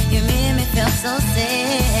me, you make me feel so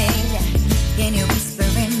safe. Can you whisper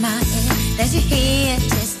in my ear that you're here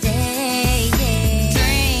to stay?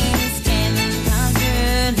 Dreams can come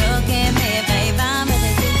true. Look at me, babe, I'm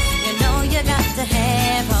with you. You know you got to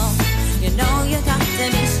have hope. You know you got to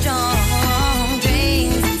be strong.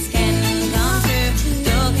 Dreams can come true.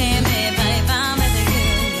 Look at me, babe, I'm with you.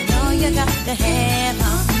 You know you got to have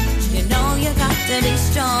hope. You know you got to be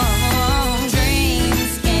strong.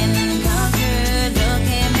 Dreams can come true. Look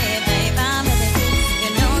at me, babe, I'm with you. You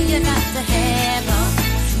know you got to have hope.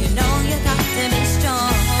 You know you got to be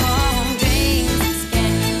strong. Dreams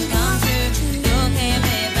can come true. Look at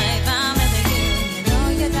me, babe, I'm with you. You know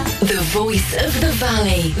you got to. The voice of the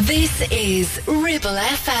valley. This is Ribble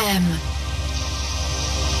FM.